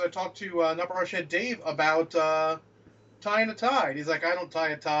I talked to Nutbrush Head Dave about tying a tie. And he's like, I don't tie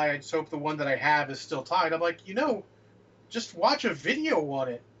a tie. I just hope the one that I have is still tied. I'm like, just watch a video on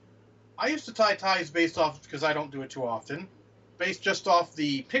it. I used to tie ties based off, because I don't do it too often, based just off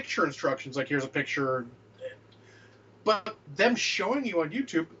the picture instructions. Like, here's a picture. But them showing you on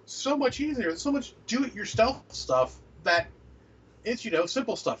YouTube, so much easier. So much do-it-yourself stuff that it's,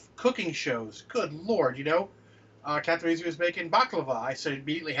 simple stuff. Cooking shows. Good Lord, Captain Maisie was making baklava. I said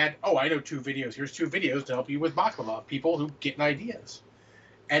immediately I know 2 videos. Here's 2 videos to help you with baklava. People who get ideas.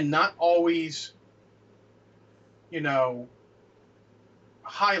 And not always,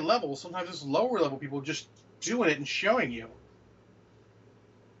 high level. Sometimes it's lower level people just doing it and showing you.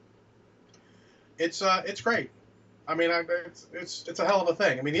 It's great. I mean, it's a hell of a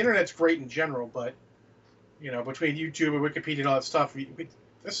thing. I mean, the internet's great in general, but, between YouTube and Wikipedia and all that stuff,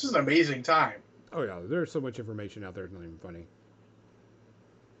 this is an amazing time. Oh yeah, there's so much information out there. It's not even funny.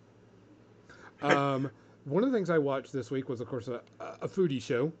 One of the things I watched this week was, of course, a foodie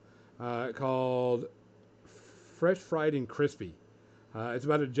show called Fresh, Fried, and Crispy. It's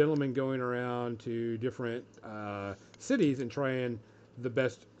about a gentleman going around to different cities and trying the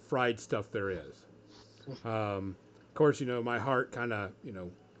best fried stuff there is. Of course, my heart kind of,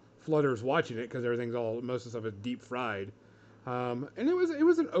 flutters watching it because most of the stuff is deep fried. And it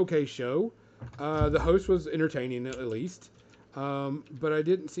was an okay show. The host was entertaining at least, but I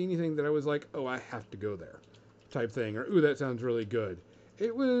didn't see anything that I was like, oh, I have to go there type thing, or ooh, that sounds really good.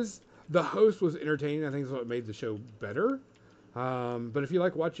 The host was entertaining. I think is what made the show better. But if you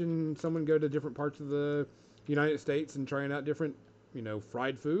like watching someone go to different parts of the United States and trying out different,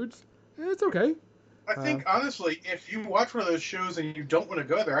 fried foods, it's okay. I think, honestly, if you watch one of those shows and you don't want to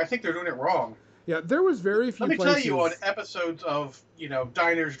go there, I think they're doing it wrong. Yeah, there was very few places. Let me tell you, on episodes of,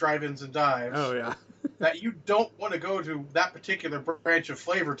 Diners, Drive-Ins, and Dives, oh yeah, that you don't want to go to that particular branch of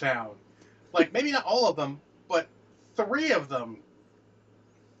Flavor Town. Like, maybe not all of them, but 3 of them.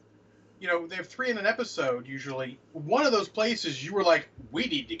 They have 3 in an episode, usually. One of those places, you were like, we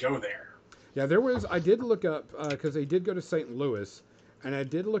need to go there. Yeah, I did look up, because they did go to St. Louis, and I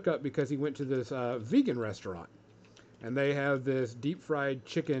did look up because he went to this vegan restaurant. And they have this deep-fried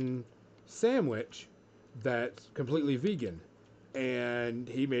chicken sandwich that's completely vegan. And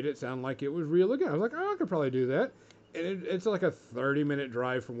he made it sound like it was real again. I was like, oh, I could probably do that. And it's like a 30-minute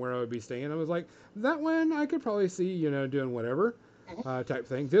drive from where I would be staying. I was like, that one I could probably see, doing whatever type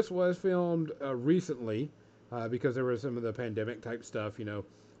thing. This was filmed recently because there was some of the pandemic type stuff,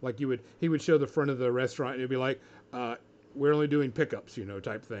 like he would show the front of the restaurant and it'd be like, we're only doing pickups,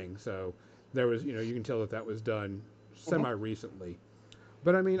 type thing. So there was, you can tell that was done semi-recently.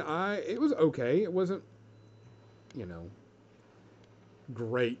 But I mean, it was okay. It wasn't,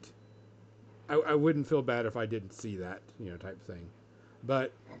 great. I wouldn't feel bad if I didn't see that, type thing.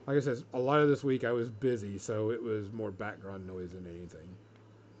 But like I said, a lot of this week I was busy, so it was more background noise than anything.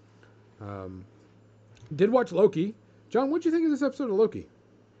 Um, did watch Loki. John, what'd you think of this episode of Loki?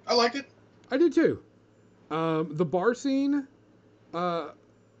 I liked it. I did too. The bar scene, uh,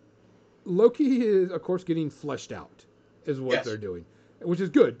 Loki is, of course, getting fleshed out, is what Yes. they're doing, which is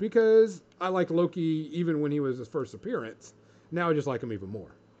good because I liked Loki even when he was his first appearance. Now I just like him even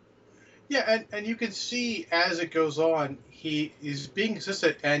more. Yeah, and you can see as it goes on, he is being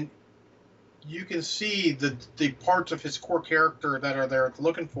consistent, and you can see the parts of his core character that are there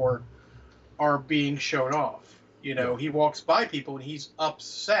looking for are being shown off. You know, Yeah. he walks by people and he's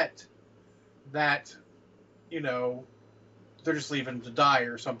upset that, you know, they're just leaving him to die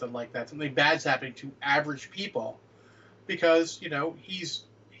or something like that. Something bad's happening to average people because, you know, he's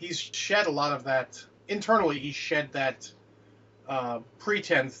shed a lot of that internally. He's shed that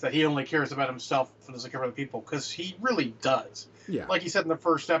pretense that he only cares about himself and doesn't care about other people, because he really does. Yeah. Like he said in the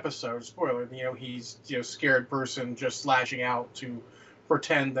first episode, spoiler, you know, he's, you know, scared person just lashing out to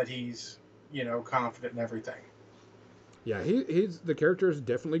pretend that he's, you know, confident in everything. Yeah, he's the character is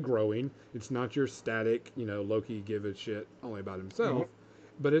definitely growing. It's not your static, Loki give a shit only about himself,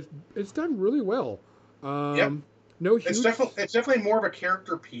 but it's done really well. Yep. No It's huge. definitely more of a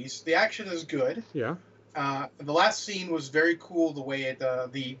character piece. The action is good. Yeah. The last scene was very cool, the way it,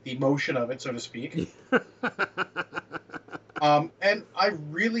 the motion of it, so to speak. And I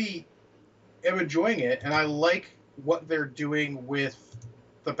really am enjoying it, and I like what they're doing with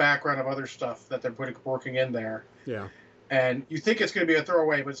the background of other stuff that they're working in there. Yeah. And you think it's going to be a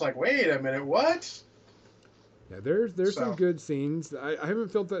throwaway, but it's like, wait a minute, what? Yeah, there's some good scenes. I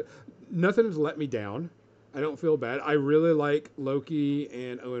haven't felt that nothing has let me down. I don't feel bad. I really like Loki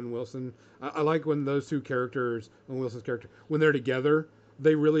and Owen Wilson. I like when those two characters, Owen Wilson's character, when they're together,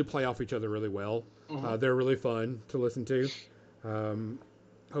 they really play off each other really well. Mm-hmm. They're really fun to listen to.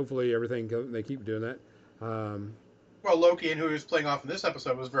 Hopefully, they keep doing that. Well, Loki, and who he was playing off in this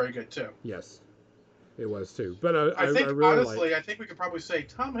episode, was very good too. Yes, it was too. But I think, really honestly, I think we could probably say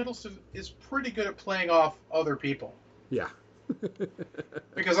Tom Hiddleston is pretty good at playing off other people. Yeah.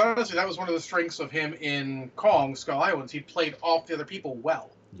 Because honestly, that was one of the strengths of him in Kong Skull Islands. He played off the other people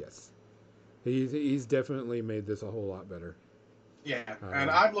well. Yes, he's definitely made this a whole lot better. Yeah, and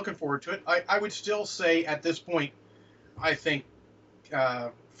I'm looking forward to it. I would still say at this point, I think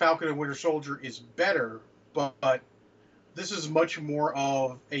Falcon and Winter Soldier is better, but this is much more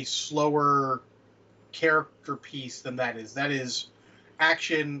of a slower character piece than that is. That is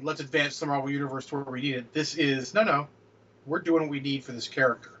action. Let's advance the Marvel Universe to where we need it. This is no. We're doing what we need for this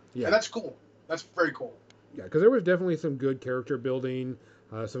character. Yeah, and that's cool. That's very cool. Yeah, because there was definitely some good character building,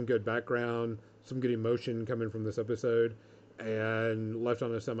 some good background, some good emotion coming from this episode, and left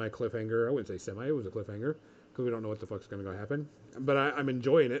on a semi cliffhanger. I wouldn't say semi; it was a cliffhanger because we don't know what the fuck's going to happen. But I'm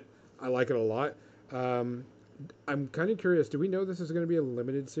enjoying it. I like it a lot. I'm kind of curious. Do we know this is going to be a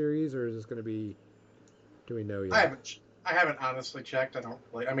limited series, or is this going to be? Do we know yet? I haven't honestly checked. I don't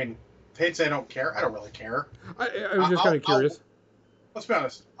really. I mean, hate to say I don't care. I don't really care. I was just kind of curious. Let's be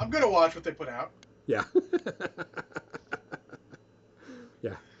honest. I'm gonna watch what they put out. Yeah.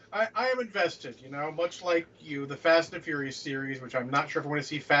 Yeah. I am invested. Much like you, the Fast and Furious series, which I'm not sure if I want to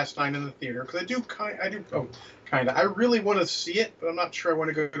see Fast 9 in the theater, because kind of. I really want to see it, but I'm not sure I want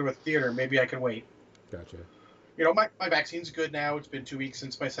to go to a theater. Maybe I can wait. Gotcha. My vaccine's good now. It's been 2 weeks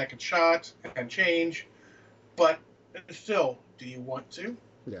since my second shot and change, but still, do you want to?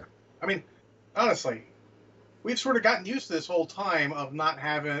 Yeah. I mean, honestly, we've sort of gotten used to this whole time of not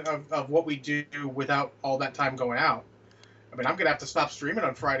having of what we do without all that time going out. I mean, I'm gonna have to stop streaming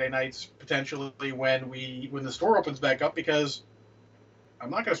on Friday nights potentially when the store opens back up, because I'm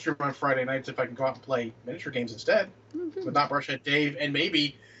not gonna stream on Friday nights if I can go out and play miniature games instead. Okay. With not Brushhead Dave and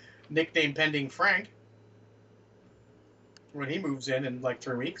maybe nickname pending Frank when he moves in like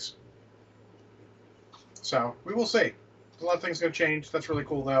 3 weeks. So we will see. A lot of things gonna change. That's really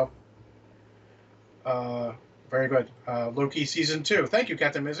cool though. Very good. Loki season 2. Thank you,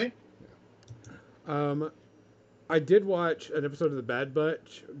 Captain Mizzy. I did watch an episode of the Bad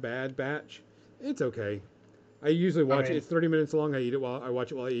Batch. It's okay. I usually watch it. It's 30 minutes long. I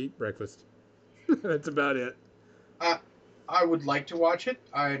watch it while I eat breakfast. That's about it. I would like to watch it.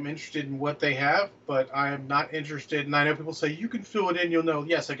 I'm interested in what they have, but I am not interested. And I know people say you can fill it in. You'll know.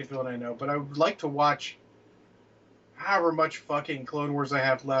 Yes, I can fill it in. I know, but I would like to watch however much fucking Clone Wars I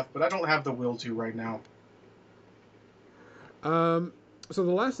have left, but I don't have the will to right now. So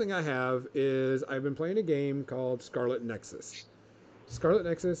the last thing I have is I've been playing a game called Scarlet Nexus. Scarlet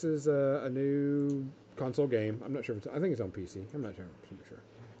Nexus is a new console game. I'm not sure if I think it's on PC. I'm not sure.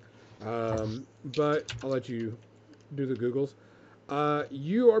 But I'll let you do the Googles.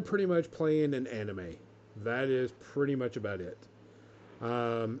 You are pretty much playing an anime. That is pretty much about it.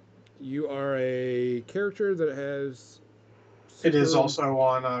 Um, you are a character that has It is super also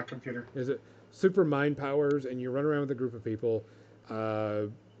on computer. is it super mind powers, and you run around with a group of people uh,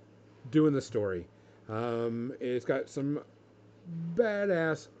 doing the story. It's got some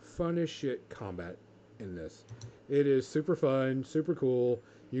badass, fun as shit combat in this. It is super fun, super cool.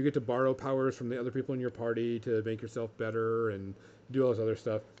 You get to borrow powers from the other people in your party to make yourself better and do all this other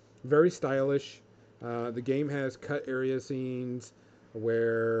stuff. Very stylish. The game has cut area scenes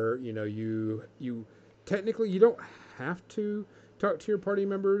where you technically you don't have to talk to your party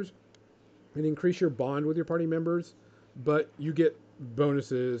members and increase your bond with your party members, but you get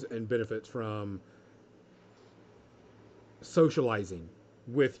bonuses and benefits from socializing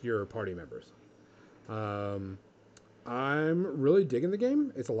with your party members. Um, I'm really digging the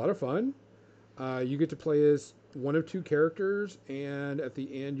game. It's a lot of fun. You get to play as one of two characters, and at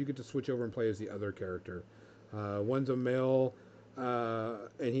the end, you get to switch over and play as the other character. One's a male,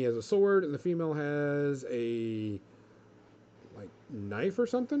 and he has a sword, and the female has a like knife or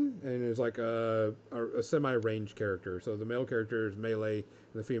something, and is like a semi-ranged character. So the male character is melee, and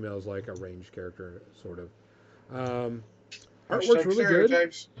the female is like a ranged character, sort of. Artwork's Hashtag really good.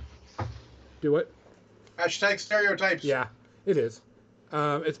 stereotypes. Do it. Hashtag stereotypes. Yeah, it is.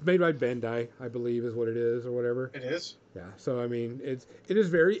 It's made by Bandai, I believe, is what it is, or whatever. It is. Yeah. So I mean, it is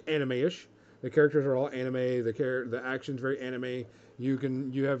very anime-ish. The characters are all anime. The action's very anime.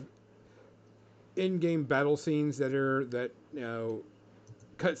 You have in-game battle scenes that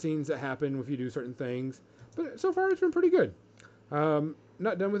cutscenes that happen if you do certain things. But so far, it's been pretty good.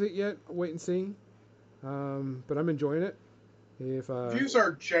 Not done with it yet. I'll wait and see. But I'm enjoying it. If Reviews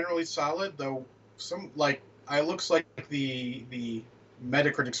are generally solid, though. It looks like the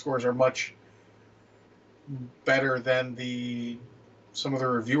Metacritic scores are much better than some of the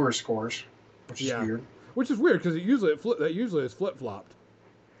reviewer scores, which is weird. Which is weird because that usually is flip flopped.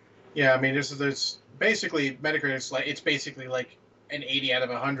 Yeah, I mean, there's basically Metacritic's it's basically like an 80 out of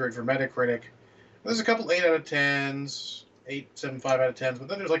 100 for Metacritic. There's a couple 8 out of 10s, 8.75 out of 10s, but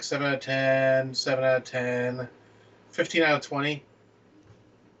then there's like 7 out of 10, 7 out of 10, 15 out of 20.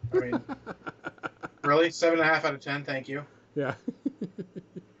 I mean, really? 7.5 out of 10, thank you. Yeah.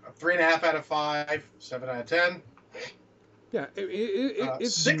 3.5 out of 5, 7 out of 10. Yeah,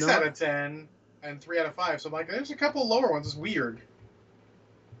 it's 6 not... out of 10, and 3 out of 5. So I'm like, there's a couple lower ones. It's weird.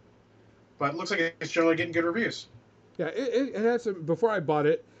 But it looks like it's generally getting good reviews. Yeah, it has some... Before I bought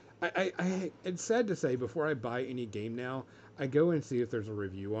it, it's sad to say, before I buy any game now, I go and see if there's a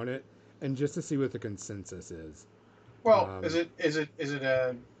review on it, and just to see what the consensus is. Well, is it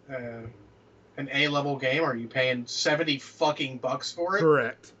an A-level game? Are you paying $70 fucking bucks for it?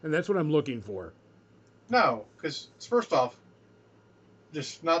 Correct, and that's what I'm looking for. No, because first off,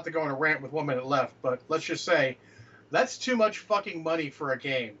 just not to go on a rant with 1 minute left, but let's just say that's too much fucking money for a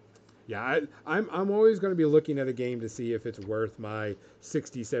game. Yeah, I'm always going to be looking at a game to see if it's worth my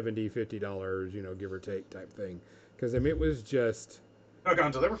 $60, $70, $50, give or take type thing. Because, I mean, it was just... No,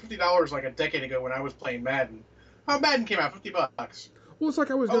 Gonzo, they were $50 like a decade ago when I was playing Madden. Oh, Madden came out, $50. Well, it's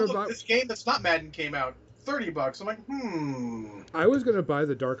like I was going to buy... this game that's not Madden came out, $30. I'm like, I was going to buy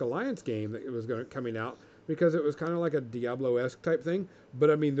the Dark Alliance game that was coming out because it was kind of like a Diablo-esque type thing. But,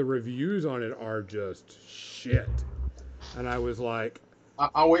 I mean, the reviews on it are just shit. And I was like...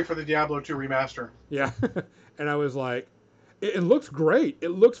 I'll wait for the Diablo 2 remaster. Yeah. And I was like, it looks great. It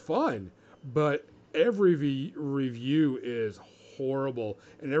looks fun. But every review is horrible.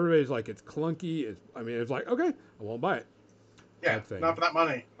 And everybody's like, it's clunky. It's like, okay, I won't buy it. Yeah, not for that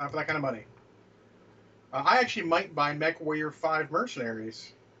money. Not for that kind of money. I actually might buy MechWarrior 5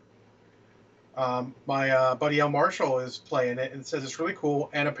 Mercenaries. My buddy El Marshall is playing it and says it's really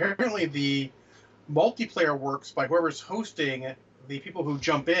cool. And apparently the multiplayer works by whoever's hosting. The people who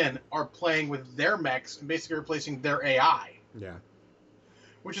jump in are playing with their mechs and basically replacing their AI. Yeah.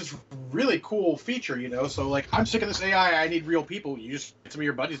 Which is a really cool feature, So, like, I'm sick of this AI. I need real people. You just get some of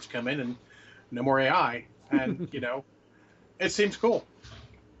your buddies to come in and no more AI. And, it seems cool.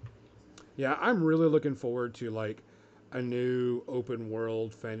 Yeah, I'm really looking forward to, like, a new open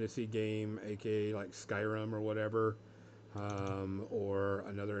world fantasy game, aka, like, Skyrim or whatever, or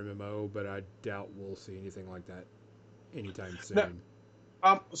another MMO, but I doubt we'll see anything like that anytime soon.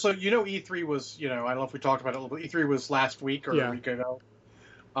 No. So E3 was, I don't know if we talked about it a little bit. E3 was last week or a week ago.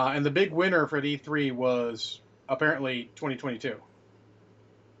 And the big winner for the E3 was apparently 2022.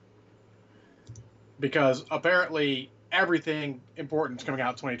 Because apparently everything important is coming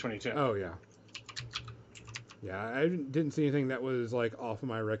out in 2022. Oh, yeah. Yeah, I didn't see anything that was, like, off of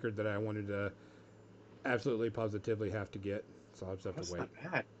my record that I wanted to absolutely positively have to get. so I'll just have That's to wait.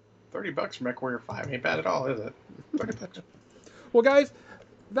 not bad. $30 for MechWarrior 5 ain't bad at all, is it? $30. Well, guys,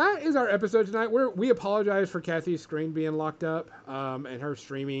 that is our episode tonight. We apologize for Kathy's screen being locked up and her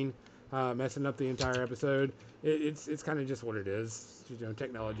streaming messing up the entire episode. It's kind of just what it is. You know,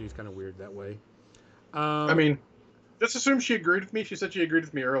 technology is kind of weird that way. I mean, just assume she agreed with me. She said she agreed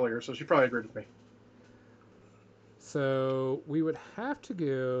with me earlier, so she probably agreed with me. So we would have to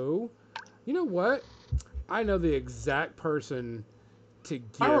go. You know what? I know the exact person to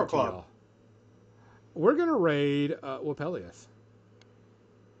give Pyro to Club. y'all. We're gonna raid Wapelius.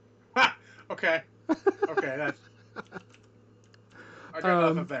 Ha! Okay. Okay, that's. I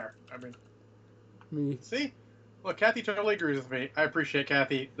got nothing there. I mean, Me. see? Look, Kathy totally agrees with me. I appreciate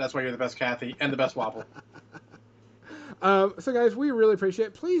Kathy. That's why you're the best Kathy and the best Wobble. So guys, we really appreciate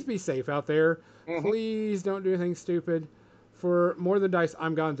it. Please be safe out there. Mhm. Please don't do anything stupid. For More Than Dice,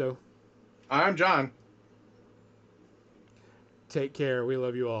 I'm Gonzo. I'm John. Take care. We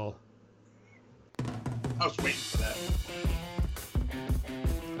love you all. I was waiting for that.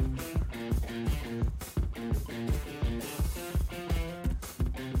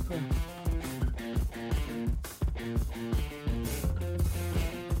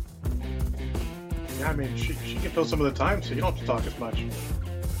 Yeah, I mean, she can fill some of the time, so you don't have to talk as much. You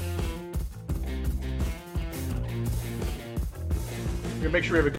can make sure we have a